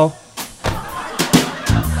 Uh-oh.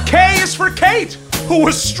 K is for Kate, who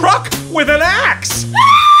was struck with an axe.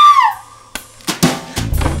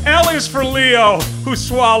 L is for Leo, who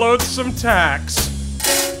swallowed some tacks.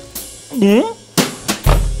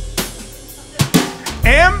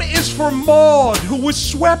 M is for Maud, who was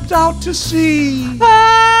swept out to sea.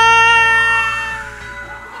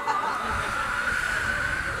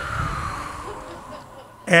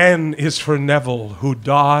 N is for Neville, who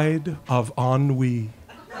died of ennui.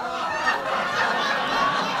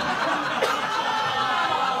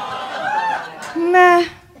 Meh.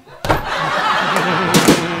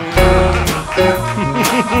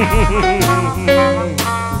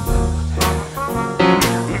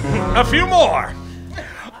 A few more.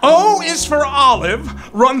 O is for Olive,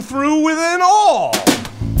 run through with an awl.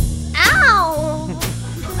 Ow!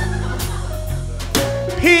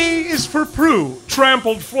 P is for Prue,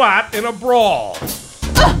 trampled flat in a brawl.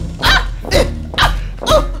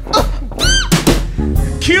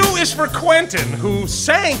 Q is for Quentin, who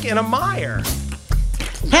sank in a mire.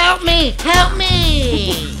 Help me! Help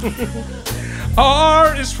me!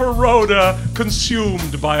 R is for Rhoda,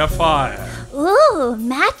 consumed by a fire. Ooh,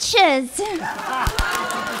 matches. Hot,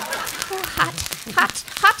 hot, hot,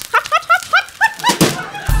 hot, hot, hot, hot.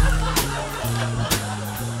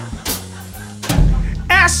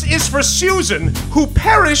 S is for Susan, who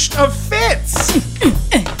perished of fits.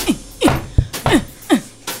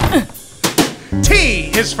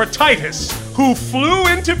 T is for Titus, who flew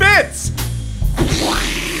into bits.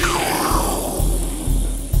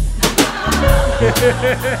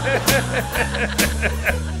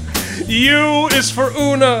 U is for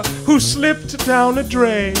Una, who slipped down a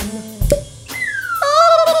drain.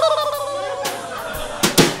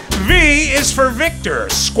 V is for Victor,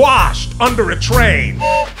 squashed under a train.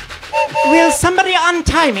 Will somebody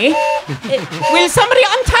untie me? Will somebody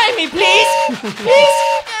untie me, please? Please?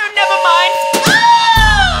 Never mind.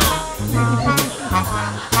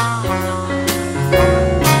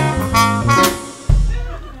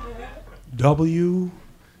 W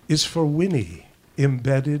is for Winnie,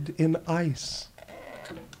 embedded in ice.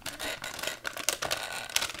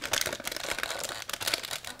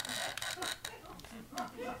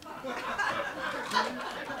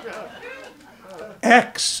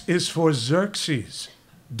 X is for Xerxes,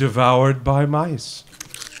 devoured by mice.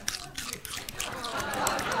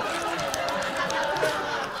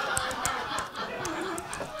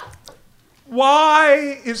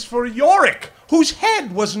 Y is for Yorick, whose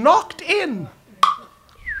head was knocked in.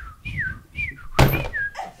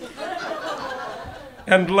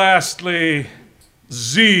 And lastly,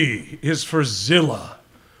 Z is for Zilla,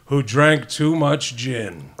 who drank too much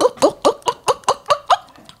gin.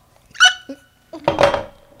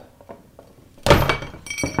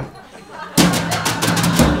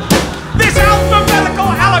 This alphabetical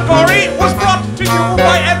allegory was brought to you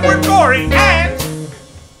by Edward Gorey and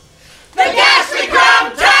The Ghastly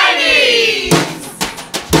Crumb Tidies!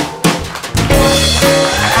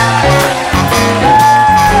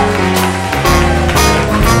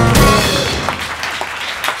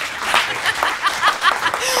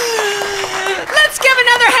 Let's give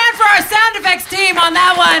another hand for our sound effects team on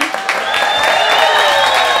that one.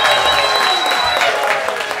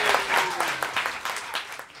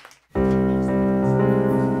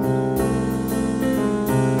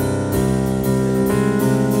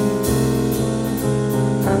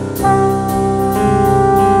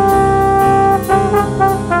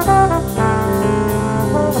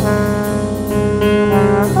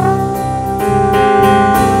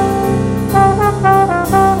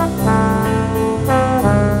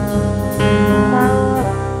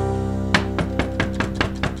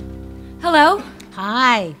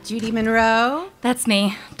 Judy Monroe? That's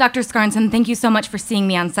me. Dr. Scarnson, thank you so much for seeing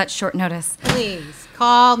me on such short notice. Please,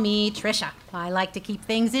 call me Trisha. I like to keep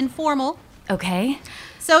things informal. Okay.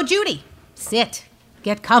 So, Judy, sit,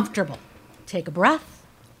 get comfortable, take a breath,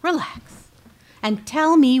 relax, and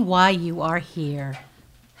tell me why you are here.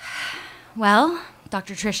 Well,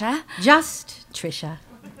 Dr. Trisha. Just Trisha.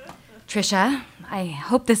 Trisha, I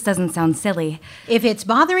hope this doesn't sound silly. If it's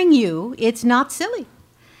bothering you, it's not silly.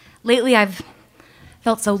 Lately, I've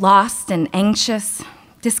felt so lost and anxious,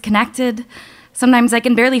 disconnected. Sometimes I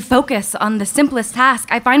can barely focus on the simplest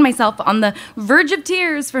task. I find myself on the verge of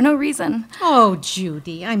tears for no reason. Oh,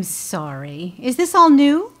 Judy, I'm sorry. Is this all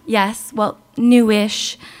new? Yes, well,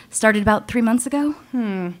 newish. Started about 3 months ago.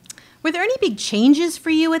 Were there any big changes for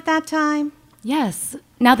you at that time? Yes.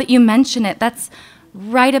 Now that you mention it, that's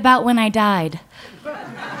right about when I died.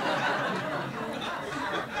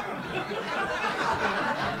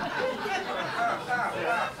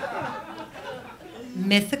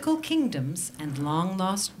 Mythical Kingdoms and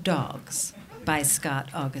Long-Lost Dogs by Scott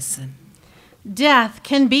Augustson. Death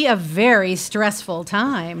can be a very stressful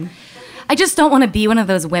time. I just don't want to be one of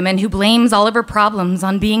those women who blames all of her problems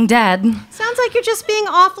on being dead. Sounds like you're just being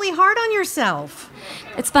awfully hard on yourself.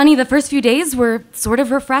 It's funny, the first few days were sort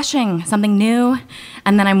of refreshing, something new.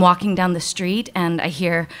 And then I'm walking down the street and I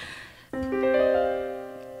hear,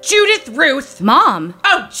 Judith Ruth! Mom!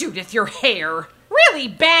 Oh, Judith, your hair. Really,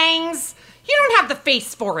 Bangs? You don't have the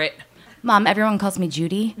face for it. Mom, everyone calls me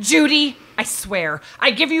Judy. Judy, I swear, I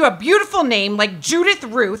give you a beautiful name like Judith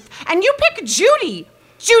Ruth, and you pick Judy.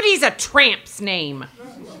 Judy's a tramp's name.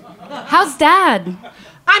 How's Dad?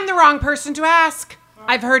 I'm the wrong person to ask.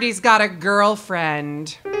 I've heard he's got a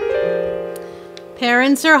girlfriend.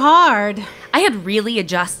 Parents are hard. I had really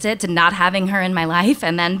adjusted to not having her in my life,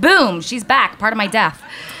 and then boom, she's back, part of my death.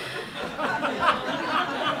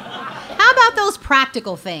 How about those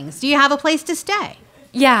practical things? Do you have a place to stay?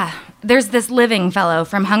 Yeah, there's this living fellow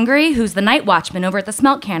from Hungary who's the night watchman over at the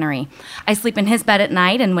smelt cannery. I sleep in his bed at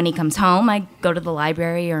night, and when he comes home, I go to the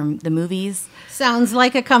library or the movies. Sounds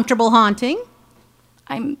like a comfortable haunting.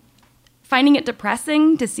 I'm finding it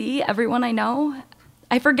depressing to see everyone I know.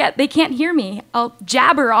 I forget they can't hear me. I'll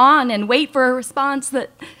jabber on and wait for a response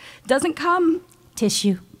that doesn't come.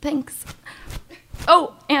 Tissue. Thanks.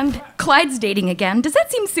 Oh, and Clyde's dating again. Does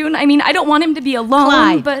that seem soon? I mean, I don't want him to be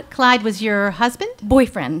alone, but... Clyde was your husband?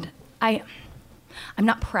 Boyfriend. I'm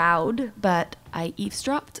not proud, but I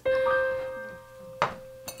eavesdropped.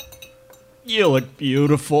 You look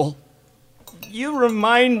beautiful. You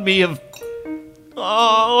remind me of...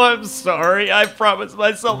 Oh, I'm sorry. I promised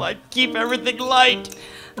myself I'd keep everything light.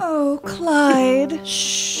 Oh, Clyde.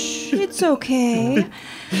 Shh. It's okay.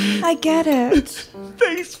 I get it.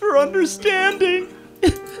 Thanks for understanding.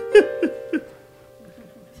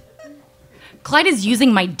 Clyde is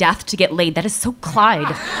using my death to get laid. That is so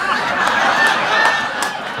Clyde.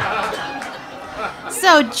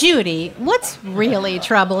 So, Judy, what's really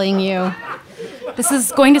troubling you? This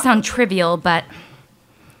is going to sound trivial, but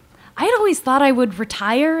I had always thought I would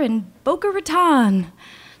retire in Boca Raton.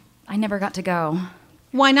 I never got to go.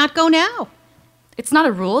 Why not go now? It's not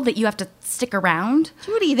a rule that you have to stick around.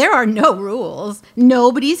 Judy, there are no rules.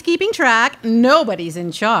 Nobody's keeping track. Nobody's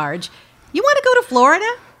in charge. You want to go to Florida?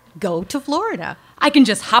 Go to Florida. I can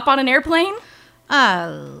just hop on an airplane?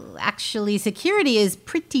 Actually, security is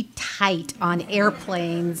pretty tight on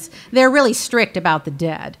airplanes. They're really strict about the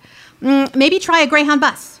dead. Maybe try a Greyhound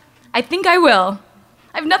bus. I think I will.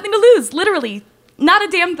 I have nothing to lose, literally. Not a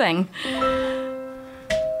damn thing.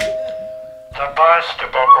 The bus to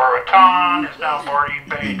Boca Raton is now boarding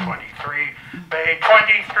Bay 23. Bay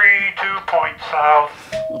 23, 2 points south.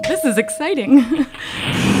 This is exciting.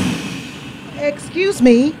 Excuse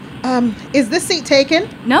me, is this seat taken?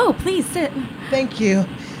 No, please sit. Thank you.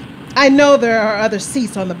 I know there are other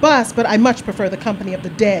seats on the bus, but I much prefer the company of the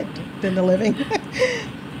dead than the living.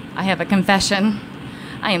 I have a confession.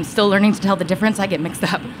 I am still learning to tell the difference. I get mixed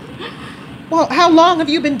up. Well, how long have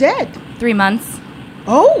you been dead? 3 months.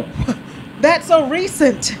 Oh, that's so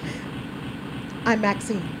recent. I'm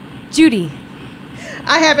Maxine. Judy.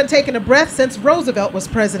 I haven't taken a breath since Roosevelt was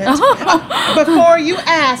president. Before you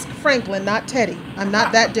ask, Franklin, not Teddy. I'm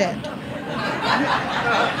not that dead.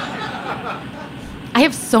 I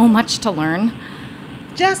have so much to learn.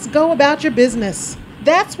 Just go about your business.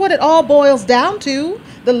 That's what it all boils down to.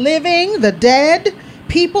 The living, the dead,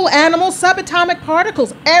 people, animals, subatomic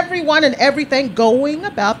particles, everyone and everything going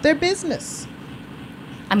about their business.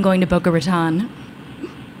 I'm going to Boca Raton.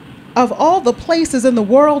 Of all the places in the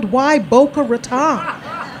world, why Boca Raton?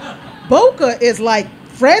 Boca is like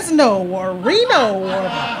Fresno or Reno or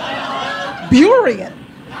Burien.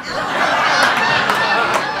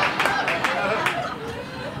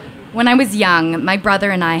 When I was young, my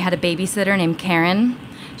brother and I had a babysitter named Karen.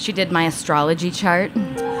 She did my astrology chart.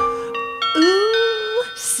 Ooh,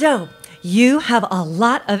 so you have a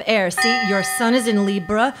lot of air. See, your sun is in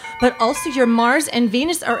Libra, but also your Mars and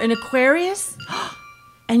Venus are in Aquarius,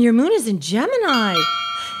 and your moon is in Gemini.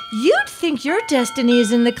 You'd think your destiny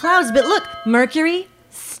is in the clouds, but look, Mercury,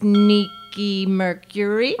 sneaky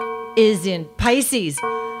Mercury, is in Pisces.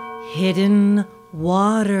 Hidden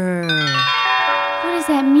water. What does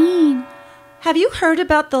that mean? Have you heard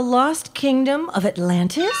about the lost kingdom of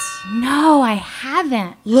Atlantis? No, I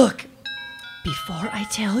haven't. Look, before I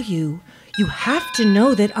tell you, you have to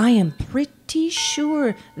know that I am pretty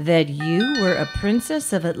sure that you were a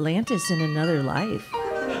princess of Atlantis in another life.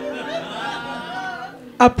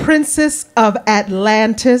 A princess of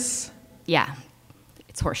Atlantis? Yeah,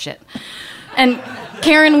 it's horseshit. And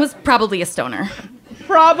Karen was probably a stoner.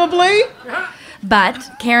 Probably. But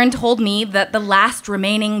Karen told me that the last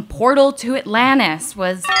remaining portal to Atlantis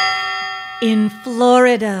was in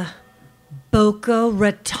Florida, Boca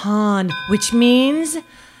Raton, which means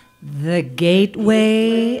the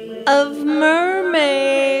gateway of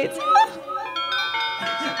mermaids.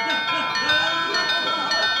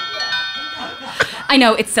 I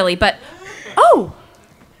know, it's silly, but oh,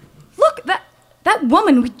 look, that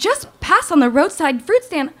woman we just passed on the roadside fruit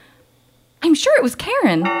stand, I'm sure it was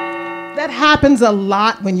Karen. That happens a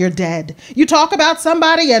lot when you're dead. You talk about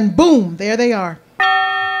somebody and boom, there they are.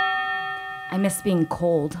 I miss being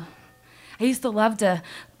cold. I used to love to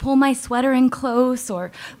pull my sweater in close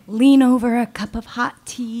or lean over a cup of hot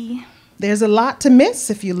tea. There's a lot to miss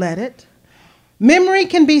if you let it. Memory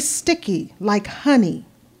can be sticky like honey,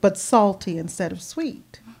 but salty instead of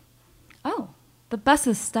sweet. Oh, the bus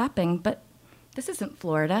is stopping, but this isn't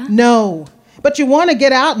Florida. No, but you want to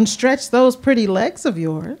get out and stretch those pretty legs of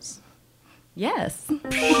yours. Yes.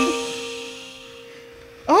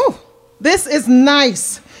 Oh, this is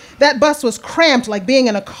nice. That bus was cramped like being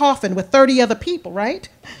in a coffin with 30 other people, right?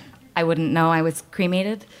 I wouldn't know I was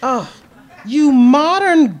cremated. Oh, you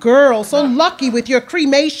modern girl, so lucky with your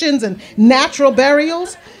cremations and natural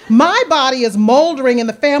burials. My body is moldering in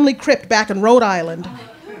the family crypt back in Rhode Island.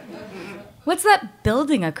 What's that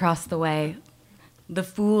building across the way? The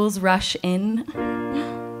Fools Rush Inn?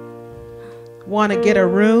 Want to get a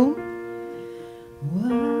room?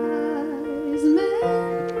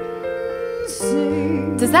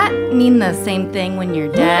 Does that mean the same thing when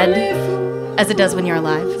you're dead as it does when you're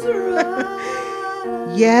alive?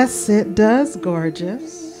 Yes, it does,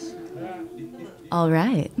 gorgeous. All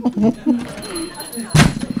right.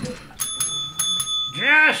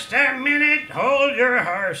 Just a minute. Hold your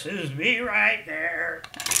horses. Be right there.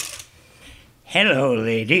 Hello,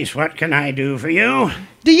 ladies. What can I do for you?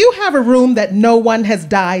 Do you have a room that no one has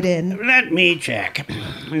died in? Let me check.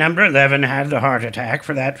 Number 11 had the heart attack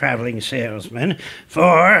for that traveling salesman.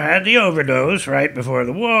 4 had the overdose right before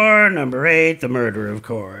the war. Number 8, the murder, of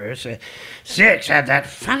course. 6 had that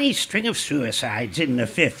funny string of suicides in the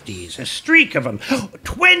 50s. A streak of them.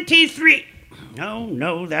 23.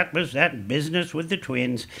 No, that was that business with the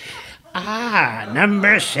twins.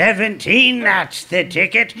 Number 17, that's the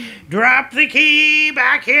ticket. Drop the key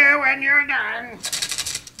back here when you're done.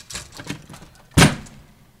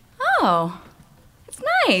 Oh, it's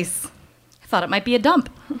nice. I thought it might be a dump.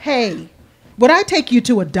 Hey, would I take you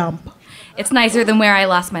to a dump? It's nicer than where I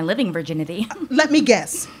lost my living virginity. Let me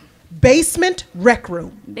guess. Basement rec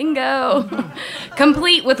room. Bingo.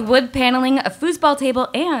 Complete with wood paneling, a foosball table,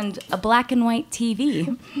 and a black and white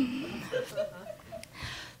TV.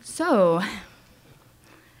 So,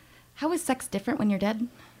 how is sex different when you're dead?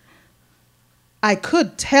 I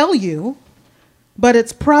could tell you, but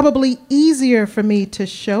it's probably easier for me to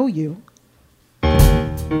show you.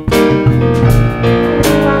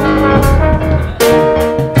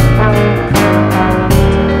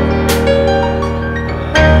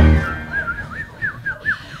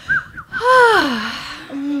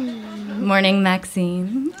 Morning,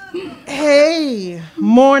 Maxine. Hey,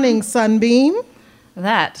 morning, Sunbeam.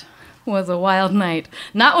 That was a wild night.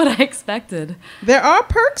 Not what I expected. There are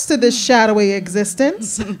perks to this shadowy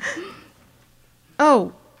existence.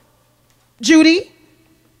 Oh, Judy,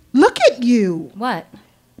 look at you. What?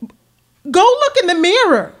 Go look in the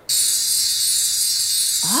mirror.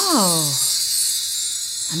 Oh,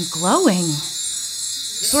 I'm glowing.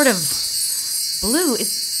 Sort of blue.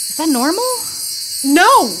 Is that normal?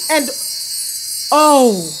 No, and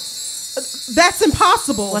oh, that's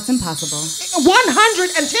impossible. What's impossible? 110%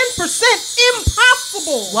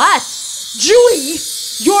 impossible. What? Judy,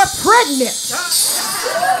 you're pregnant.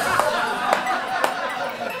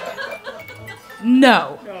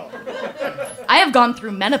 No. I have gone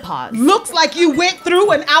through menopause. Looks like you went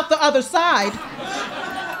through and out the other side.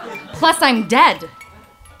 Plus, I'm dead.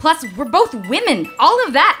 Plus, we're both women. All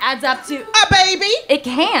of that adds up to... A baby? It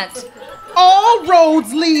can't. All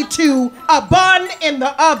roads lead to a bun in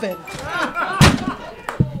the oven.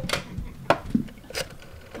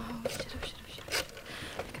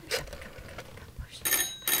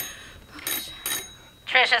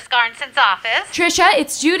 Trisha Scarnson's office. Trisha,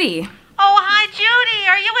 it's Judy. Oh, hi, Judy.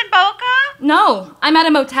 Are you in Boca? No, I'm at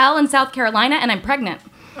a motel in South Carolina and I'm pregnant.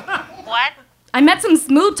 What? I met some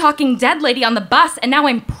smooth-talking dead lady on the bus and now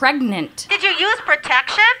I'm pregnant. Did you use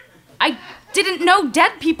protection? I didn't know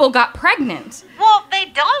dead people got pregnant. Well, they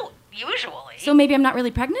don't, usually. So maybe I'm not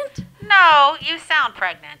really pregnant? No, you sound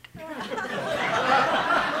pregnant.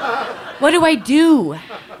 What do I do?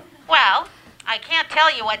 Well, I can't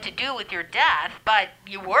tell you what to do with your death, but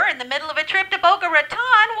you were in the middle of a trip to Boca Raton.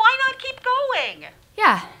 Why not keep going?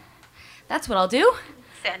 Yeah, that's what I'll do.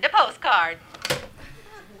 Send a postcard.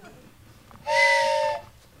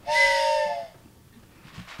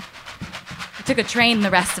 I took a train the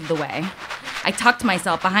rest of the way. I tucked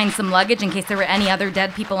myself behind some luggage in case there were any other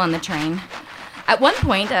dead people on the train. At one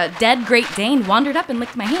point, a dead Great Dane wandered up and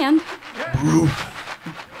licked my hand.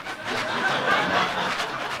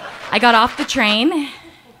 I got off the train,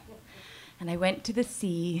 and I went to the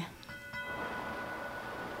sea.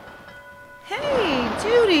 Hey,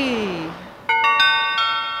 Judy.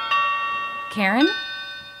 Karen?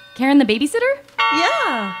 Karen the babysitter?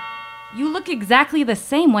 Yeah. You look exactly the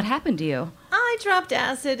same. What happened to you? I dropped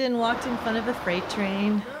acid and walked in front of a freight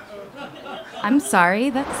train. I'm sorry.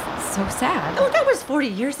 That's so sad. Oh, that was 40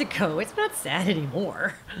 years ago. It's not sad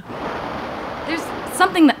anymore. There's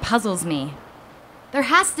something that puzzles me. There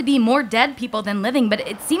has to be more dead people than living, but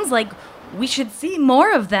it seems like we should see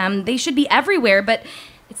more of them. They should be everywhere, but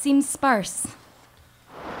it seems sparse.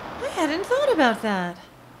 I hadn't thought about that.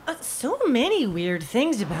 So many weird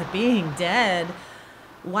things about being dead.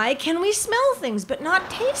 Why can we smell things but not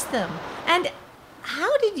taste them? And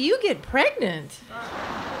how did you get pregnant?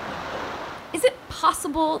 Is it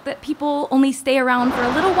possible that people only stay around for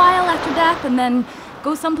a little while after death and then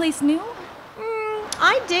go someplace new?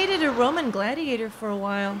 I dated a Roman gladiator for a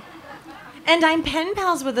while. And I'm pen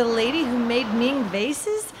pals with a lady who made Ming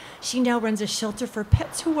vases. She now runs a shelter for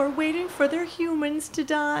pets who are waiting for their humans to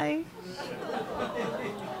die.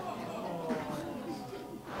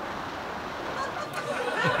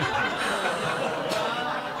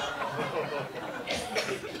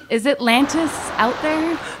 Is Atlantis out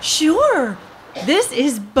there? Sure. This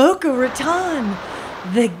is Boca Raton,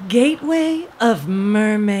 the gateway of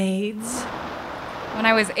mermaids. When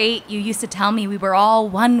I was 8, you used to tell me we were all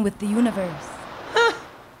one with the universe.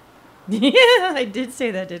 Yeah, I did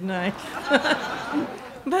say that, didn't I?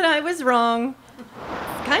 But I was wrong.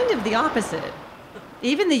 It's kind of the opposite.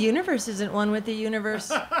 Even the universe isn't one with the universe.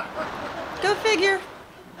 Go figure.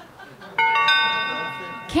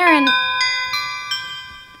 Karen?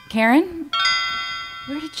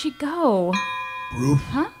 Where did she go? Bruce.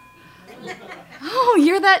 Huh? Oh,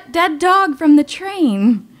 you're that dead dog from the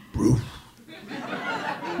train. Bruce.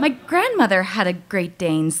 My grandmother had a Great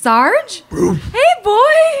Dane. Sarge? Bruce. Hey,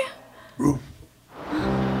 boy! Bruce.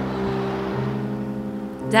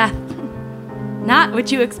 Death. Not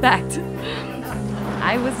what you expect.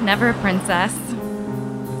 I was never a princess.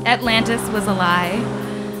 Atlantis was a lie.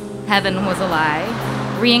 Heaven was a lie.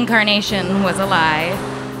 Reincarnation was a lie.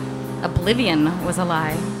 Oblivion was a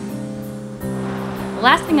lie. The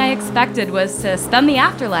last thing I expected was to spend the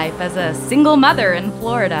afterlife as a single mother in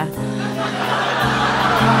Florida.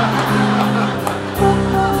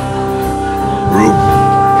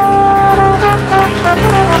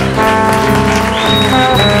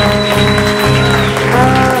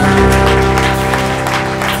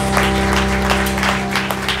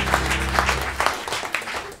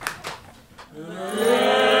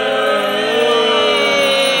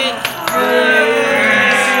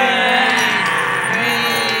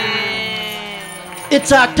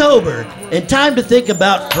 It's October, and time to think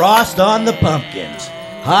about frost on the pumpkins,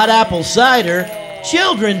 hot apple cider,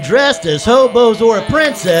 children dressed as hobos or a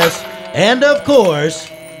princess, and of course,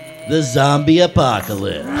 the zombie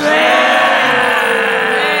apocalypse.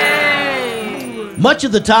 Much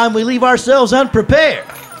of the time we leave ourselves unprepared.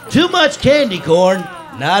 Too much candy corn,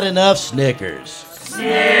 not enough Snickers.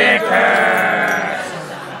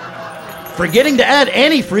 Forgetting to add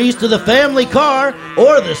antifreeze to the family car,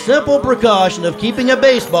 or the simple precaution of keeping a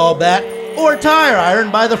baseball bat or tire iron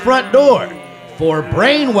by the front door for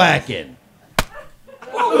brain whacking.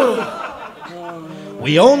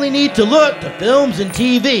 We only need to look to films and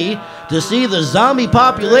TV to see the zombie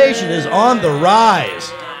population is on the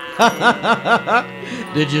rise.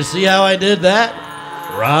 Did you see how I did that?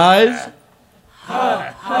 Rise.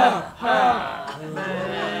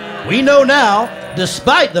 We know now,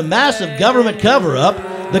 despite the massive government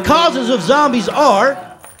cover-up, the causes of zombies are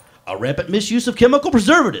a rampant misuse of chemical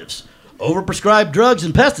preservatives, overprescribed drugs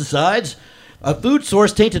and pesticides, a food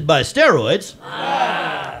source tainted by steroids,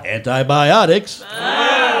 antibiotics,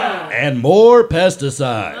 and more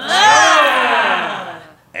pesticides.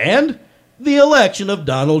 And the election of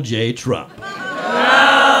Donald J. Trump.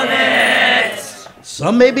 Love it!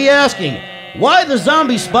 Some may be asking, why the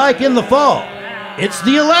zombie spike in the fall? It's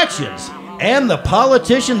the elections and the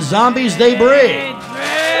politician zombies they breed.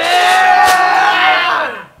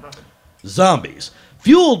 Zombies,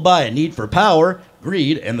 fueled by a need for power,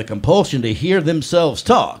 greed, and the compulsion to hear themselves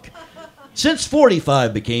talk. Since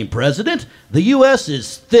 45 became president, the U.S.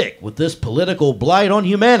 is thick with this political blight on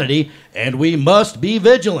humanity, and we must be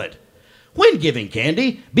vigilant. When giving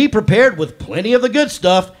candy, be prepared with plenty of the good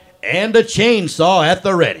stuff and a chainsaw at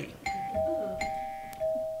the ready.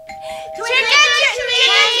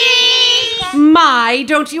 My,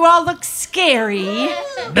 don't you all look scary?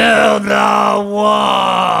 Build the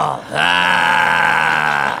wall.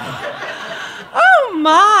 Oh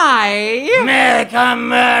my! Make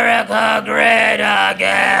America great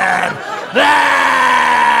again.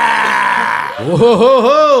 Whoa, ho,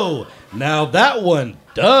 ho. Now that one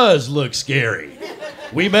does look scary.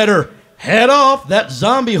 We better head off that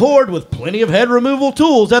zombie horde with plenty of head removal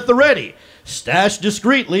tools at the ready, stashed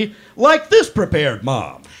discreetly like this prepared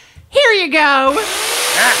mom. Here you go.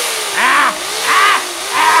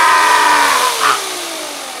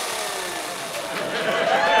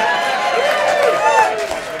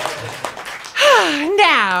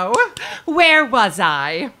 Now, where was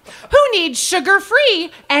I? Who needs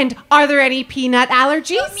sugar-free? And are there any peanut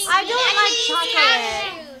allergies? I don't like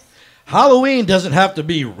chocolate. Halloween doesn't have to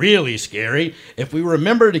be really scary if we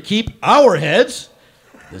remember to keep our heads.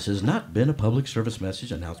 This has not been a public service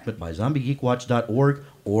message announcement by ZombieGeekWatch.org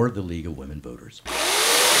or the League of Women Voters.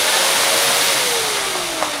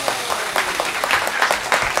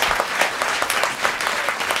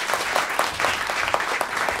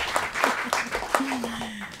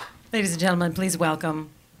 Ladies and gentlemen, please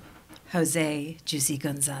welcome Jose Juicy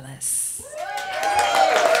Gonzalez.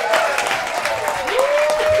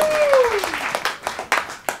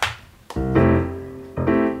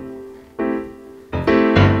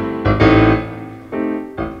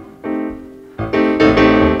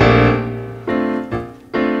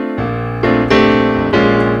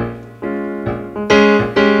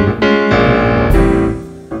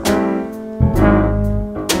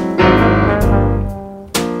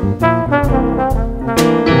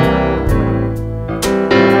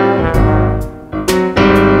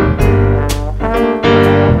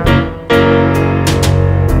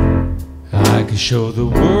 Show the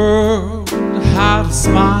world how to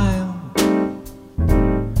smile.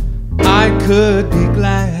 I could be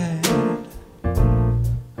glad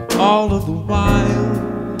all of the while.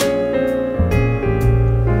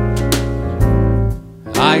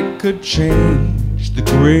 I could change the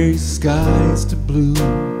gray skies to blue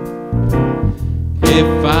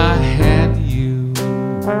if I had you.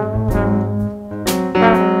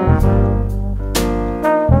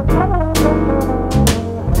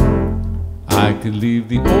 I could leave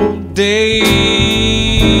the old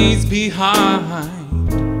days behind,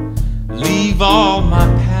 leave all my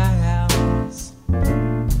pals,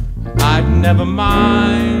 I'd never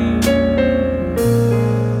mind.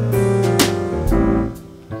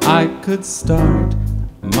 I could start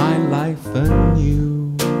my life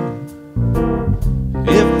anew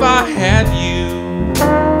if I had you.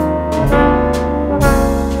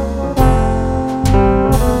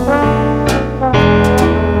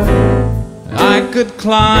 I could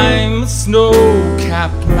climb a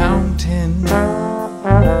snow-capped mountain,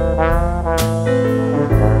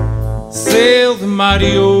 sail the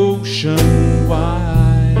mighty ocean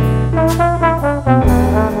wide.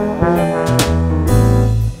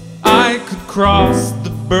 I could cross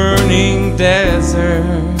the burning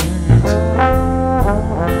desert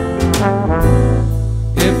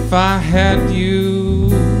if I had you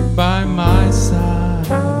by my side.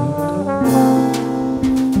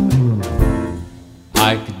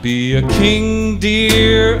 I could be a king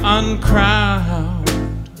deer uncrowned,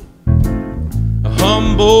 a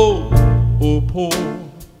humble or poor,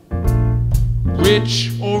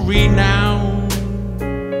 rich or renowned.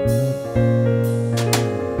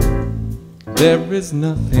 There is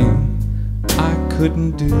nothing I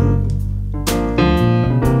couldn't do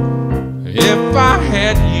if I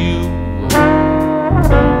had you.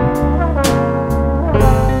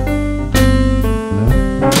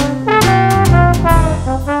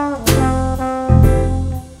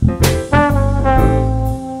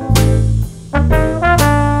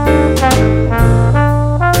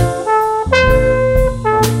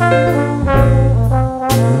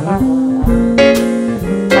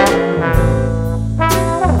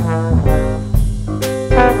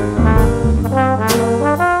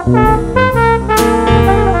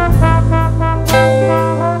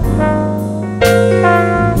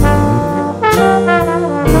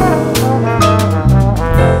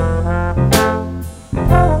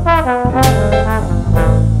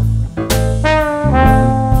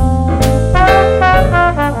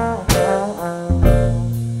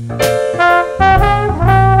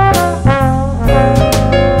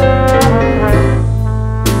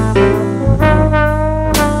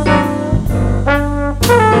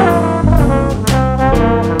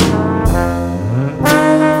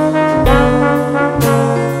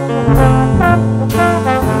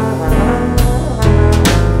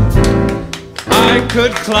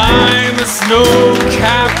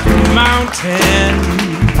 snow-capped mountain.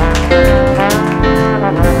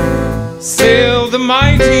 Sail the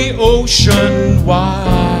mighty ocean wide.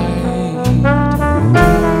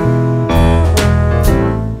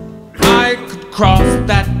 I could cross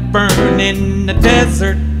that burning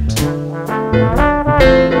desert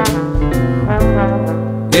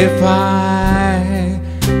if I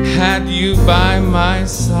had you by my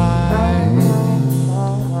side.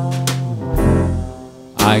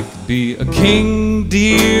 I could be a king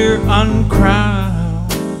deer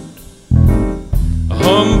uncrowned,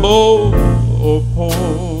 humble or poor,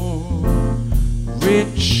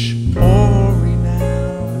 rich or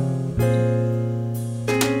renowned.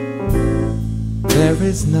 There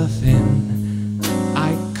is nothing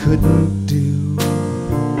I couldn't do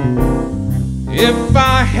if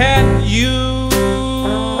I had you.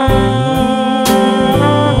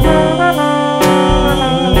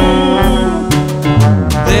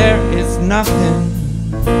 There is nothing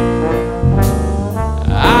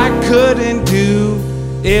I couldn't do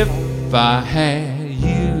if I had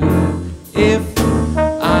you. If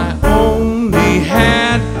I only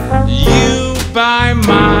had you by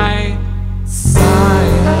my side.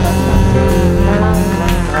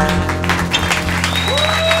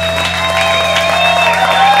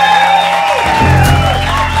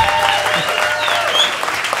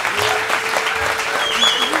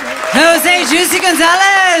 Jose Juicy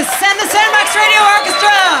Gonzalez and the Sandbox Radio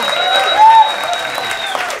Orchestra.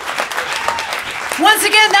 Once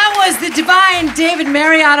again, that was the divine David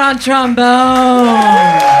Marriott on trombone.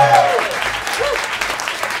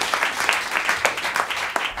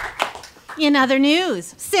 In other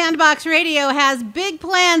news, Sandbox Radio has big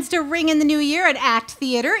plans to ring in the new year at ACT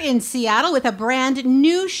Theater in Seattle with a brand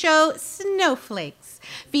new show, Snowflakes,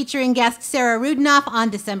 featuring guest Sarah Rudinoff on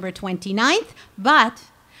December 29th, but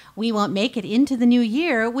we won't make it into the new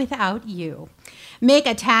year without you. Make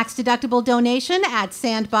a tax-deductible donation at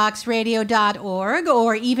sandboxradio.org,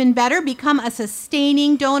 or even better, become a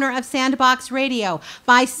sustaining donor of Sandbox Radio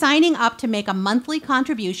by signing up to make a monthly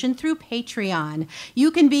contribution through Patreon.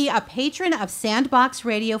 You can be a patron of Sandbox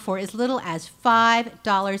Radio for as little as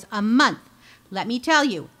 $5 a month. Let me tell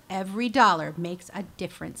you, every dollar makes a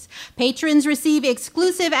difference. Patrons receive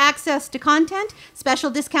exclusive access to content, special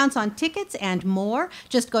discounts on tickets, and more.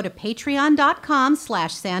 Just go to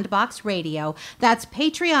patreon.com/sandboxradio. That's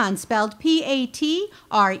Patreon, spelled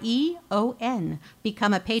Patreon.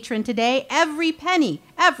 Become a patron today. Every penny,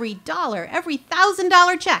 every dollar, every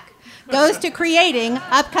 $1,000 check goes to creating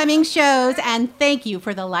upcoming shows, and thank you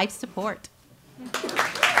for the life support.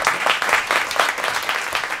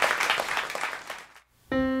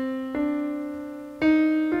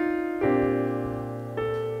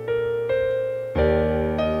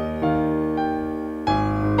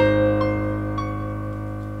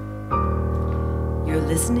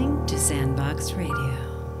 Listening to Sandbox Radio.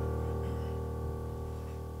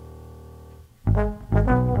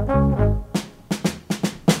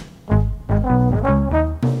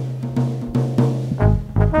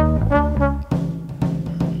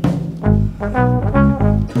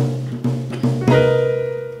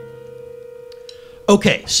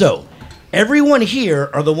 Okay, so everyone here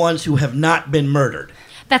are the ones who have not been murdered.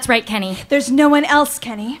 That's right, Kenny. There's no one else,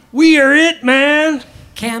 Kenny. We are it, man.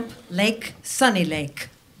 Camp Lake Sunny Lake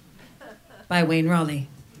by Wayne Raleigh.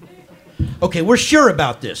 Okay, we're sure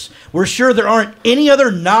about this. We're sure there aren't any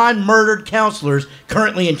other non-murdered counselors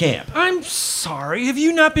currently in camp. I'm sorry. Have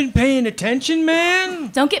you not been paying attention, man?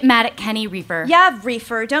 Don't get mad at Kenny, Reefer. Yeah,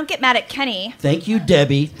 Reefer. Don't get mad at Kenny. Thank you,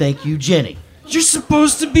 Debbie. Thank you, Jenny. You're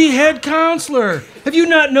supposed to be head counselor. Have you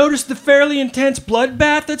not noticed the fairly intense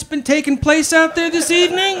bloodbath that's been taking place out there this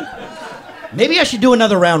evening? Maybe I should do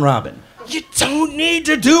another round robin. You don't need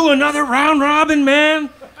to do another round robin,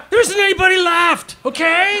 man. There isn't anybody left,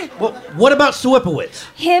 okay? Well, what about Swipowitz?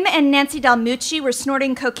 Him and Nancy Dalmucci were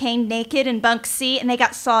snorting cocaine naked in bunk C, and they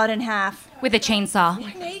got sawed in half. With a chainsaw.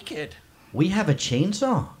 Why naked? We have a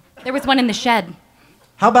chainsaw? There was one in the shed.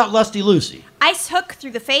 How about Lusty Lucy? Ice hook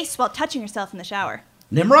through the face while touching herself in the shower.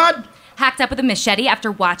 Nimrod? Hacked up with a machete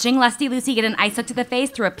after watching Lusty Lucy get an ice hook to the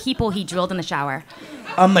face through a peephole he drilled in the shower.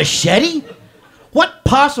 A machete? What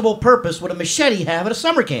possible purpose would a machete have at a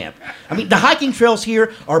summer camp? I mean, the hiking trails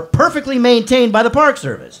here are perfectly maintained by the Park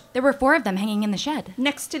Service. There were 4 of them hanging in the shed.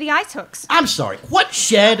 Next to the ice hooks. I'm sorry, what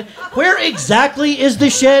shed? Where exactly is the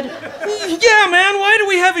shed? Yeah, man, why do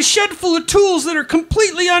we have a shed full of tools that are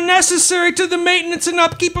completely unnecessary to the maintenance and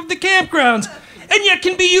upkeep of the campgrounds, and yet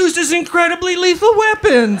can be used as incredibly lethal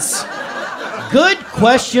weapons? Good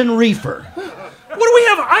question, Reefer. What do we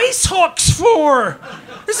have ice hooks for?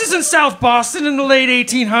 This isn't South Boston in the late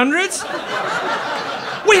 1800s.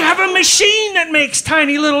 We have a machine that makes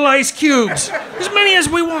tiny little ice cubes. As many as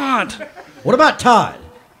we want. What about Todd?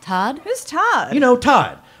 Todd? Who's Todd? You know,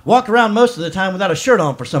 Todd. Walked around most of the time without a shirt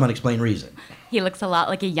on for some unexplained reason. He looks a lot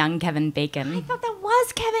like a young Kevin Bacon. I thought that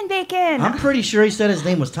was Kevin Bacon. I'm pretty sure he said his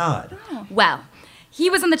name was Todd. Well, he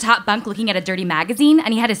was on the top bunk looking at a dirty magazine,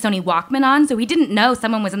 and he had his Sony Walkman on, so he didn't know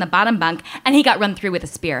someone was in the bottom bunk, and he got run through with a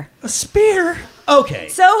spear. A spear? Okay.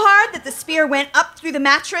 So hard that the spear went up through the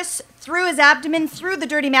mattress, through his abdomen, through the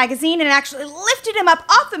dirty magazine, and actually lifted him up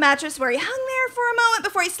off the mattress where he hung there for a moment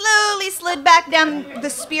before he slowly slid back down the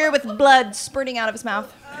spear with blood spurting out of his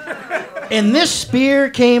mouth. And this spear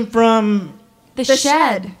came from... The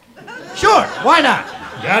shed. Sure, why not?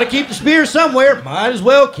 Gotta keep the spear somewhere. Might as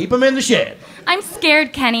well keep him in the shed. I'm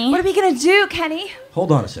scared, Kenny. What are we gonna do, Kenny?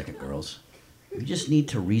 Hold on a second, girls. We just need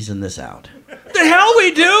to reason this out. The hell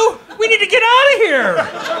we do? We need to get out of here.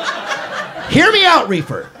 Hear me out,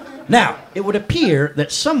 Reefer. Now, it would appear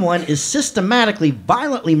that someone is systematically,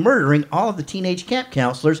 violently murdering all of the teenage camp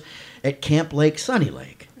counselors at Camp Lake Sunny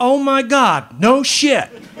Lake. Oh my God, no shit.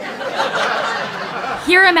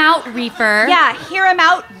 Hear him out, Reefer. Yeah, hear him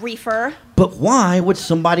out, Reefer. But why would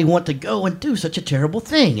somebody want to go and do such a terrible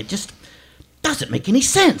thing? It just doesn't make any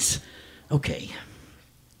sense. Okay,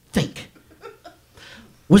 think.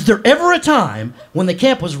 Was there ever a time when the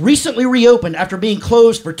camp was recently reopened after being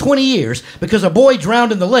closed for 20 years because a boy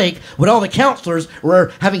drowned in the lake when all the counselors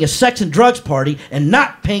were having a sex and drugs party and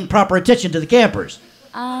not paying proper attention to the campers?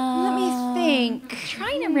 Let me think.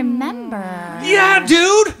 Trying to remember. Yeah,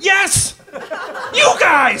 dude, yes. You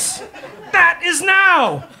guys, that is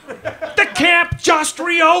now. The camp just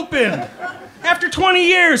reopened. After 20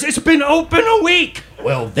 years, it's been open a week.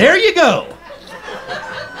 Well, there you go.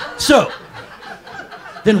 So,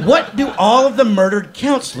 then what do all of the murdered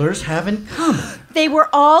counselors have in common? They were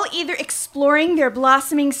all either exploring their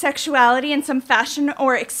blossoming sexuality in some fashion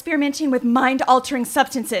or experimenting with mind-altering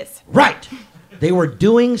substances. Right. They were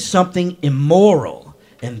doing something immoral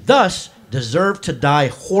and thus deserved to die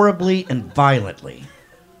horribly and violently.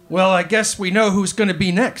 Well, I guess we know who's going to be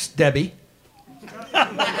next, Debbie.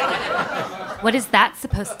 What is that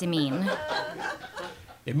supposed to mean?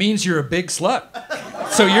 It means you're a big slut.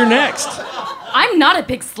 So you're next. I'm not a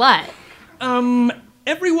big slut.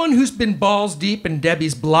 Everyone who's been balls deep in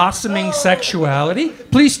Debbie's blossoming sexuality,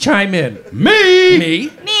 please chime in. Me! Me?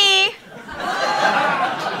 Me!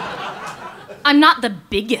 I'm not the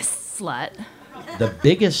biggest slut. The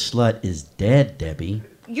biggest slut is dead, Debbie.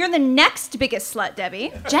 You're the next biggest slut,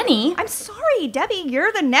 Debbie. Jenny? I'm sorry, Debbie.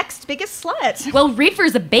 You're the next biggest slut. Well,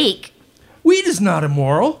 Reefer's a bake. Weed is not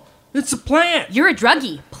immoral. It's a plant. You're a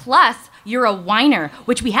druggie. Plus, you're a whiner,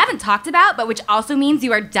 which we haven't talked about, but which also means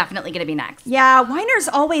you are definitely going to be next. Yeah, whiners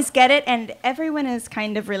always get it, and everyone is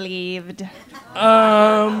kind of relieved.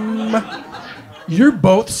 You're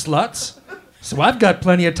both sluts. So I've got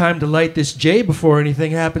plenty of time to light this J before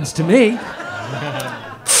anything happens to me.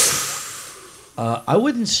 I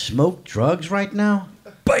wouldn't smoke drugs right now.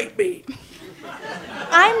 Bite me.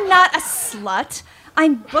 I'm not a slut.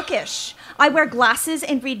 I'm bookish. I wear glasses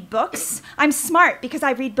and read books. I'm smart because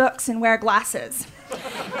I read books and wear glasses.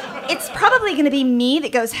 It's probably going to be me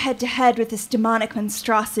that goes head to head with this demonic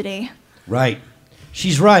monstrosity. Right.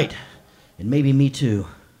 She's right. And maybe me too.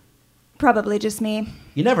 Probably just me.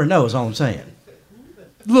 You never know is all I'm saying.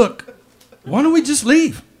 Look, why don't we just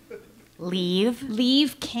leave? Leave?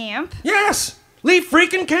 Leave camp? Yes! Leave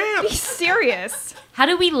freaking camp! Be serious. How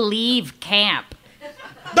do we leave camp?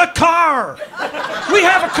 The car! We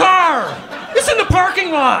have a car! It's in the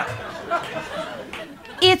parking lot!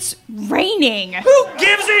 It's raining. Who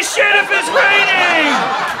gives a shit if it's raining?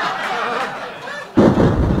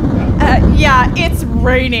 Yeah, it's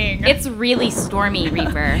raining. It's really stormy,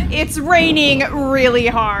 Reaper. It's raining really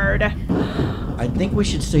hard. I think we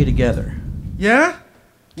should stay together. Yeah?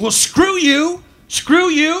 Well, screw you,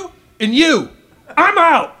 and you. I'm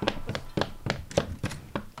out!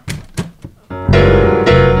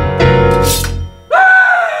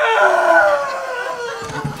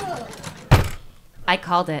 I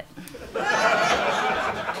called it.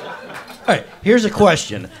 Hey, here's a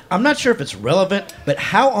question. I'm not sure if it's relevant, but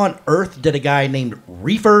how on earth did a guy named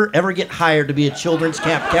Reefer ever get hired to be a children's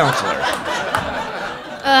camp counselor?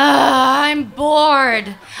 I'm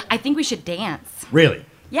bored. I think we should dance. Really?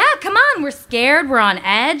 Yeah, come on. We're scared. We're on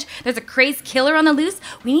edge. There's a crazed killer on the loose.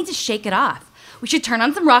 We need to shake it off. We should turn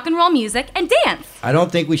on some rock and roll music and dance. I don't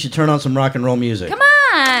think we should turn on some rock and roll music. Come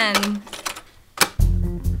on.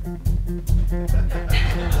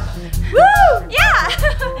 Woo! Yeah!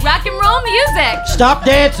 Rock and roll music. Stop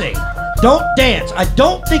dancing. Don't dance. I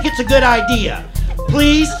don't think it's a good idea.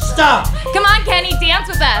 please stop. Come on, Kenny, dance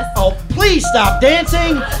with us. Oh, please stop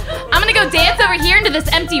dancing. I'm gonna go dance over here into this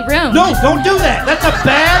empty room. No, don't do that. That's a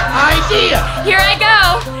bad idea. Here I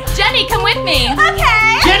go. Jenny, come with me.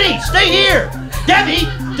 Okay. Jenny, stay here. Debbie,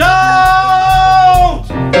 don't!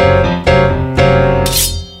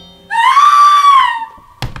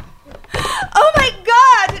 Oh my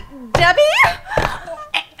God, Debbie?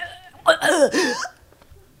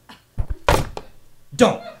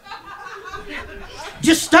 Don't.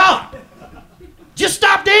 Just stop. Just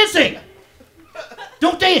stop dancing.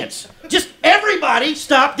 Don't dance. Just everybody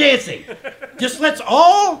stop dancing. Just let's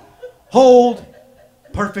all hold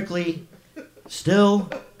perfectly still.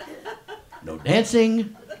 No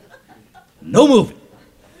dancing. No moving.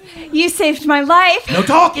 You saved my life. No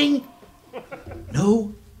talking.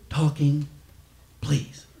 No talking,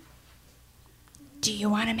 please. Do you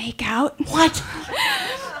want to make out? What?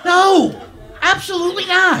 No, absolutely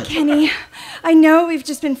not. Kenny, I know we've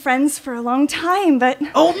just been friends for a long time, but...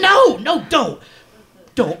 Oh, no, don't.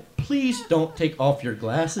 Please don't take off your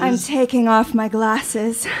glasses. I'm taking off my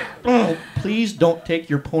glasses. Oh, please don't take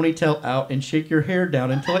your ponytail out and shake your hair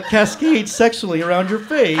down until it cascades sexually around your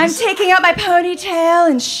face. I'm taking out my ponytail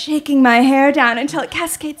and shaking my hair down until it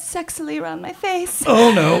cascades sexily around my face.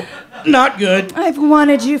 Oh, no. Not good. I've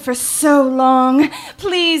wanted you for so long.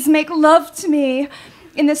 Please make love to me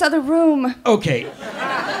in this other room. Okay.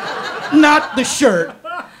 Not the shirt.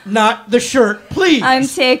 Not the shirt, please. I'm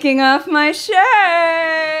taking off my shirt.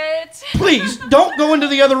 Please, don't go into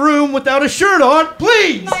the other room without a shirt on,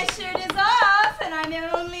 please. My shirt is off, and I'm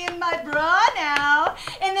only in my bra now,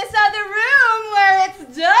 in this other room where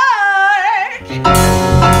it's dark.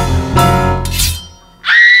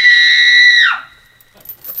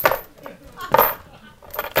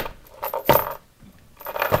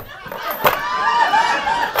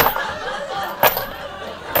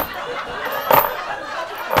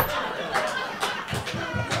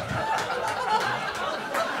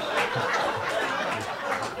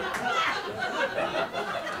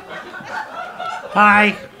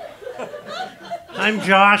 Hi. I'm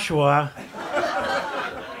Joshua.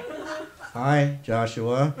 Hi,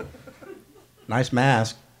 Joshua. Nice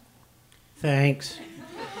mask. Thanks.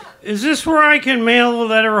 Is this where I can mail the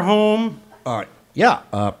letter home? Yeah,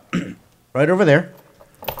 right over there.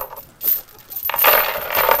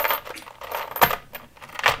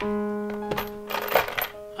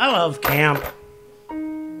 I love camp.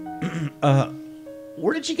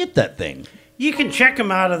 Where did you get that thing? You can check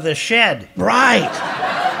them out of the shed. Right.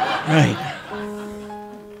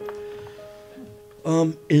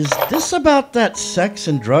 Is this about that sex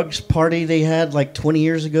and drugs party they had like 20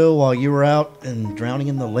 years ago while you were out and drowning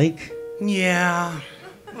in the lake? Yeah.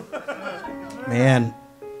 Man,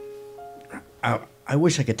 I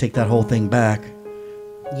wish I could take that whole thing back.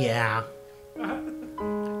 Yeah.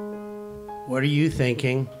 What are you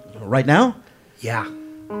thinking? Right now? Yeah.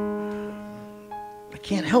 I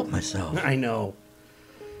can't help myself. I know.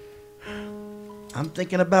 I'm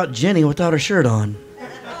thinking about Jenny without her shirt on.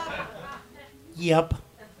 Yep.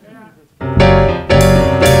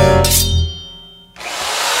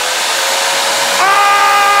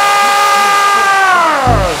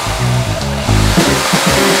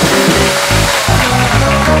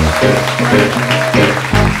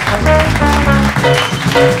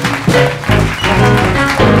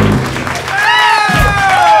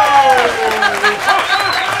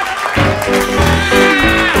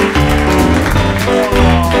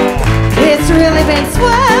 It's really been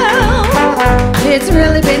swell. It's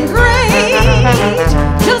really been great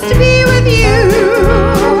just to be with you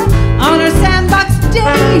on our sandbox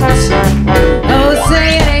date. Oh,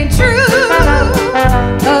 say it ain't true.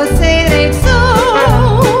 Oh, say it ain't so.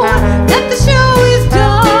 That the show is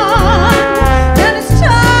done and it's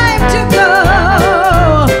time to go.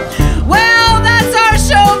 Well, that's our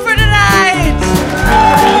show for tonight.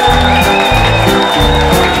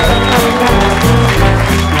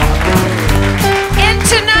 In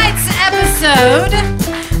tonight's episode,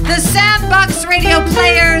 the Sandbox Radio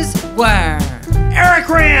players were Eric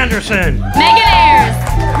Ray Anderson, Megan Ayers,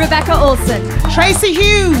 Rebecca Olson, Tracy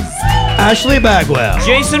Hughes, Ashley Bagwell,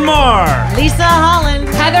 Jason Moore, Lisa Holland,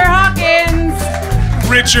 Heather Hawkins,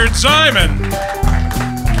 Richard Simon.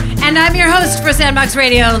 and I'm your host for Sandbox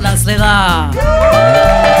Radio, Leslie Law.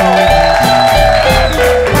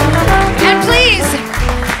 And please,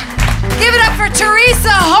 give it up for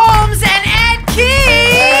Teresa Holmes and Ed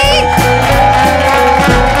Key.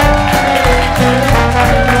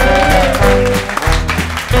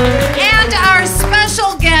 And our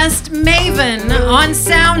special guest, Maven, on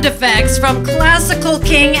sound effects from Classical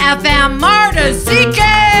King FM, Marta Zike.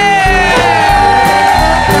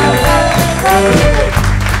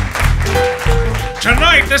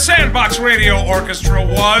 Tonight, the Sandbox Radio Orchestra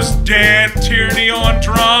was Dan Tierney on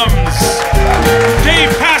drums,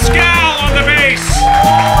 Dave Pascal on the bass,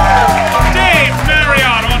 Dave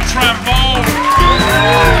Marriott on trombone,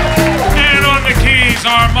 and on the keys,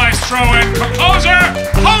 our maestro and composer,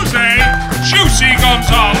 Jose Juicy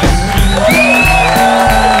Gonzalez.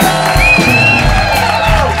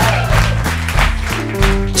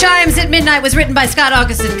 Chimes at Midnight was written by Scott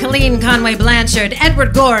Augustin, Colleen Conway Blanchard,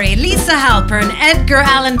 Edward Gorey, Lisa Halpern, Edgar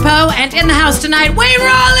Allan Poe, and in the house tonight, Wayne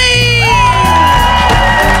Raleigh!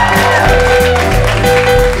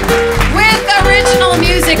 With original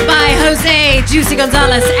music by Jose Juicy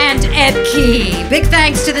Gonzalez and Ed Key. Big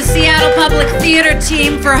thanks to the Seattle Public Theater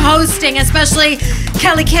team for hosting, especially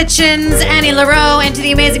Kelly Kitchens, Annie LaRoe, and to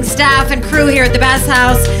the amazing staff and crew here at the Bass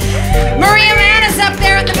House. Maria Manis up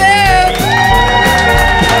there at the booth.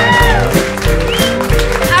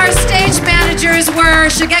 Our stage managers were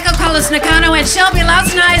Shigeko Kolos-Nakano and Shelby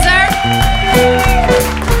Lausenheiser.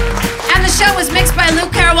 And the show was mixed by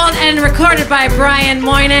Luke Carwald and recorded by Brian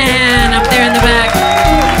Moynihan up there in the back.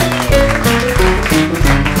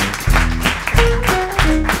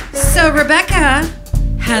 So Rebecca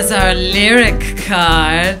has our lyric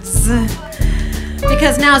cards.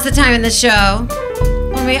 Because now's the time in the show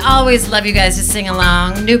when we always love you guys to sing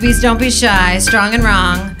along. Newbies, don't be shy, strong and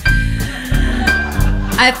wrong.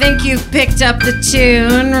 I think you've picked up the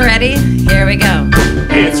tune. Ready? Here we go.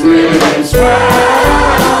 It's really swell.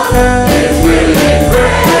 It's really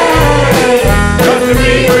great. Just to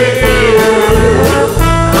be with you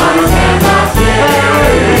on a Sandbox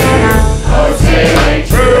day. Jose ain't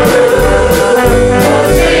true.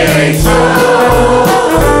 Jose ain't so.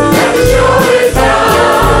 And the show is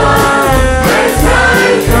done. And it's time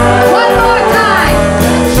to go. One more time.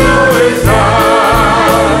 The show is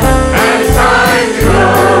done. And it's time to go.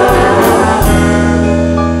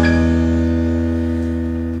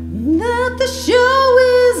 That the show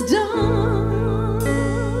is done,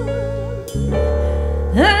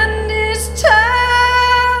 and it's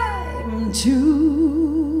time to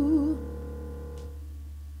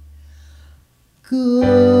go.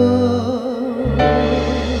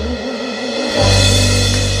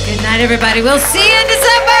 Good night, everybody. We'll see you in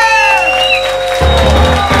December.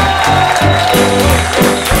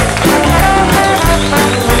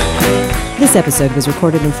 This episode was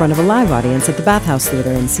recorded in front of a live audience at the Bathhouse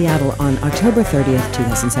Theater in Seattle on October 30th,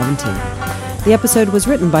 2017. The episode was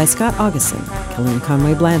written by Scott Augustin, Colleen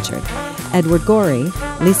Conway Blanchard, Edward Gorey,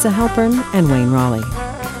 Lisa Halpern, and Wayne Raleigh.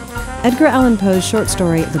 Edgar Allan Poe's short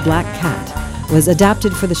story, The Black Cat, was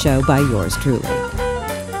adapted for the show by yours truly.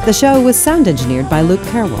 The show was sound engineered by Luke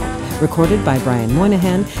Carwald, recorded by Brian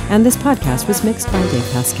Moynihan, and this podcast was mixed by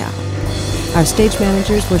Dave Pascal. Our stage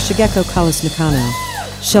managers were Shigeko Kolos-Nakano,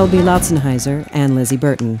 Shelby Lausenheiser, and Lizzie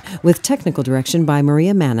Burton, with technical direction by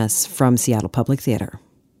Maria Manis from Seattle Public Theater.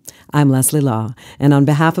 I'm Leslie Law, and on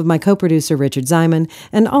behalf of my co-producer Richard Ziman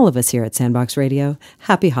and all of us here at Sandbox Radio,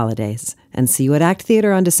 happy holidays, and see you at ACT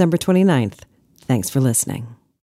Theater on December 29th. Thanks for listening.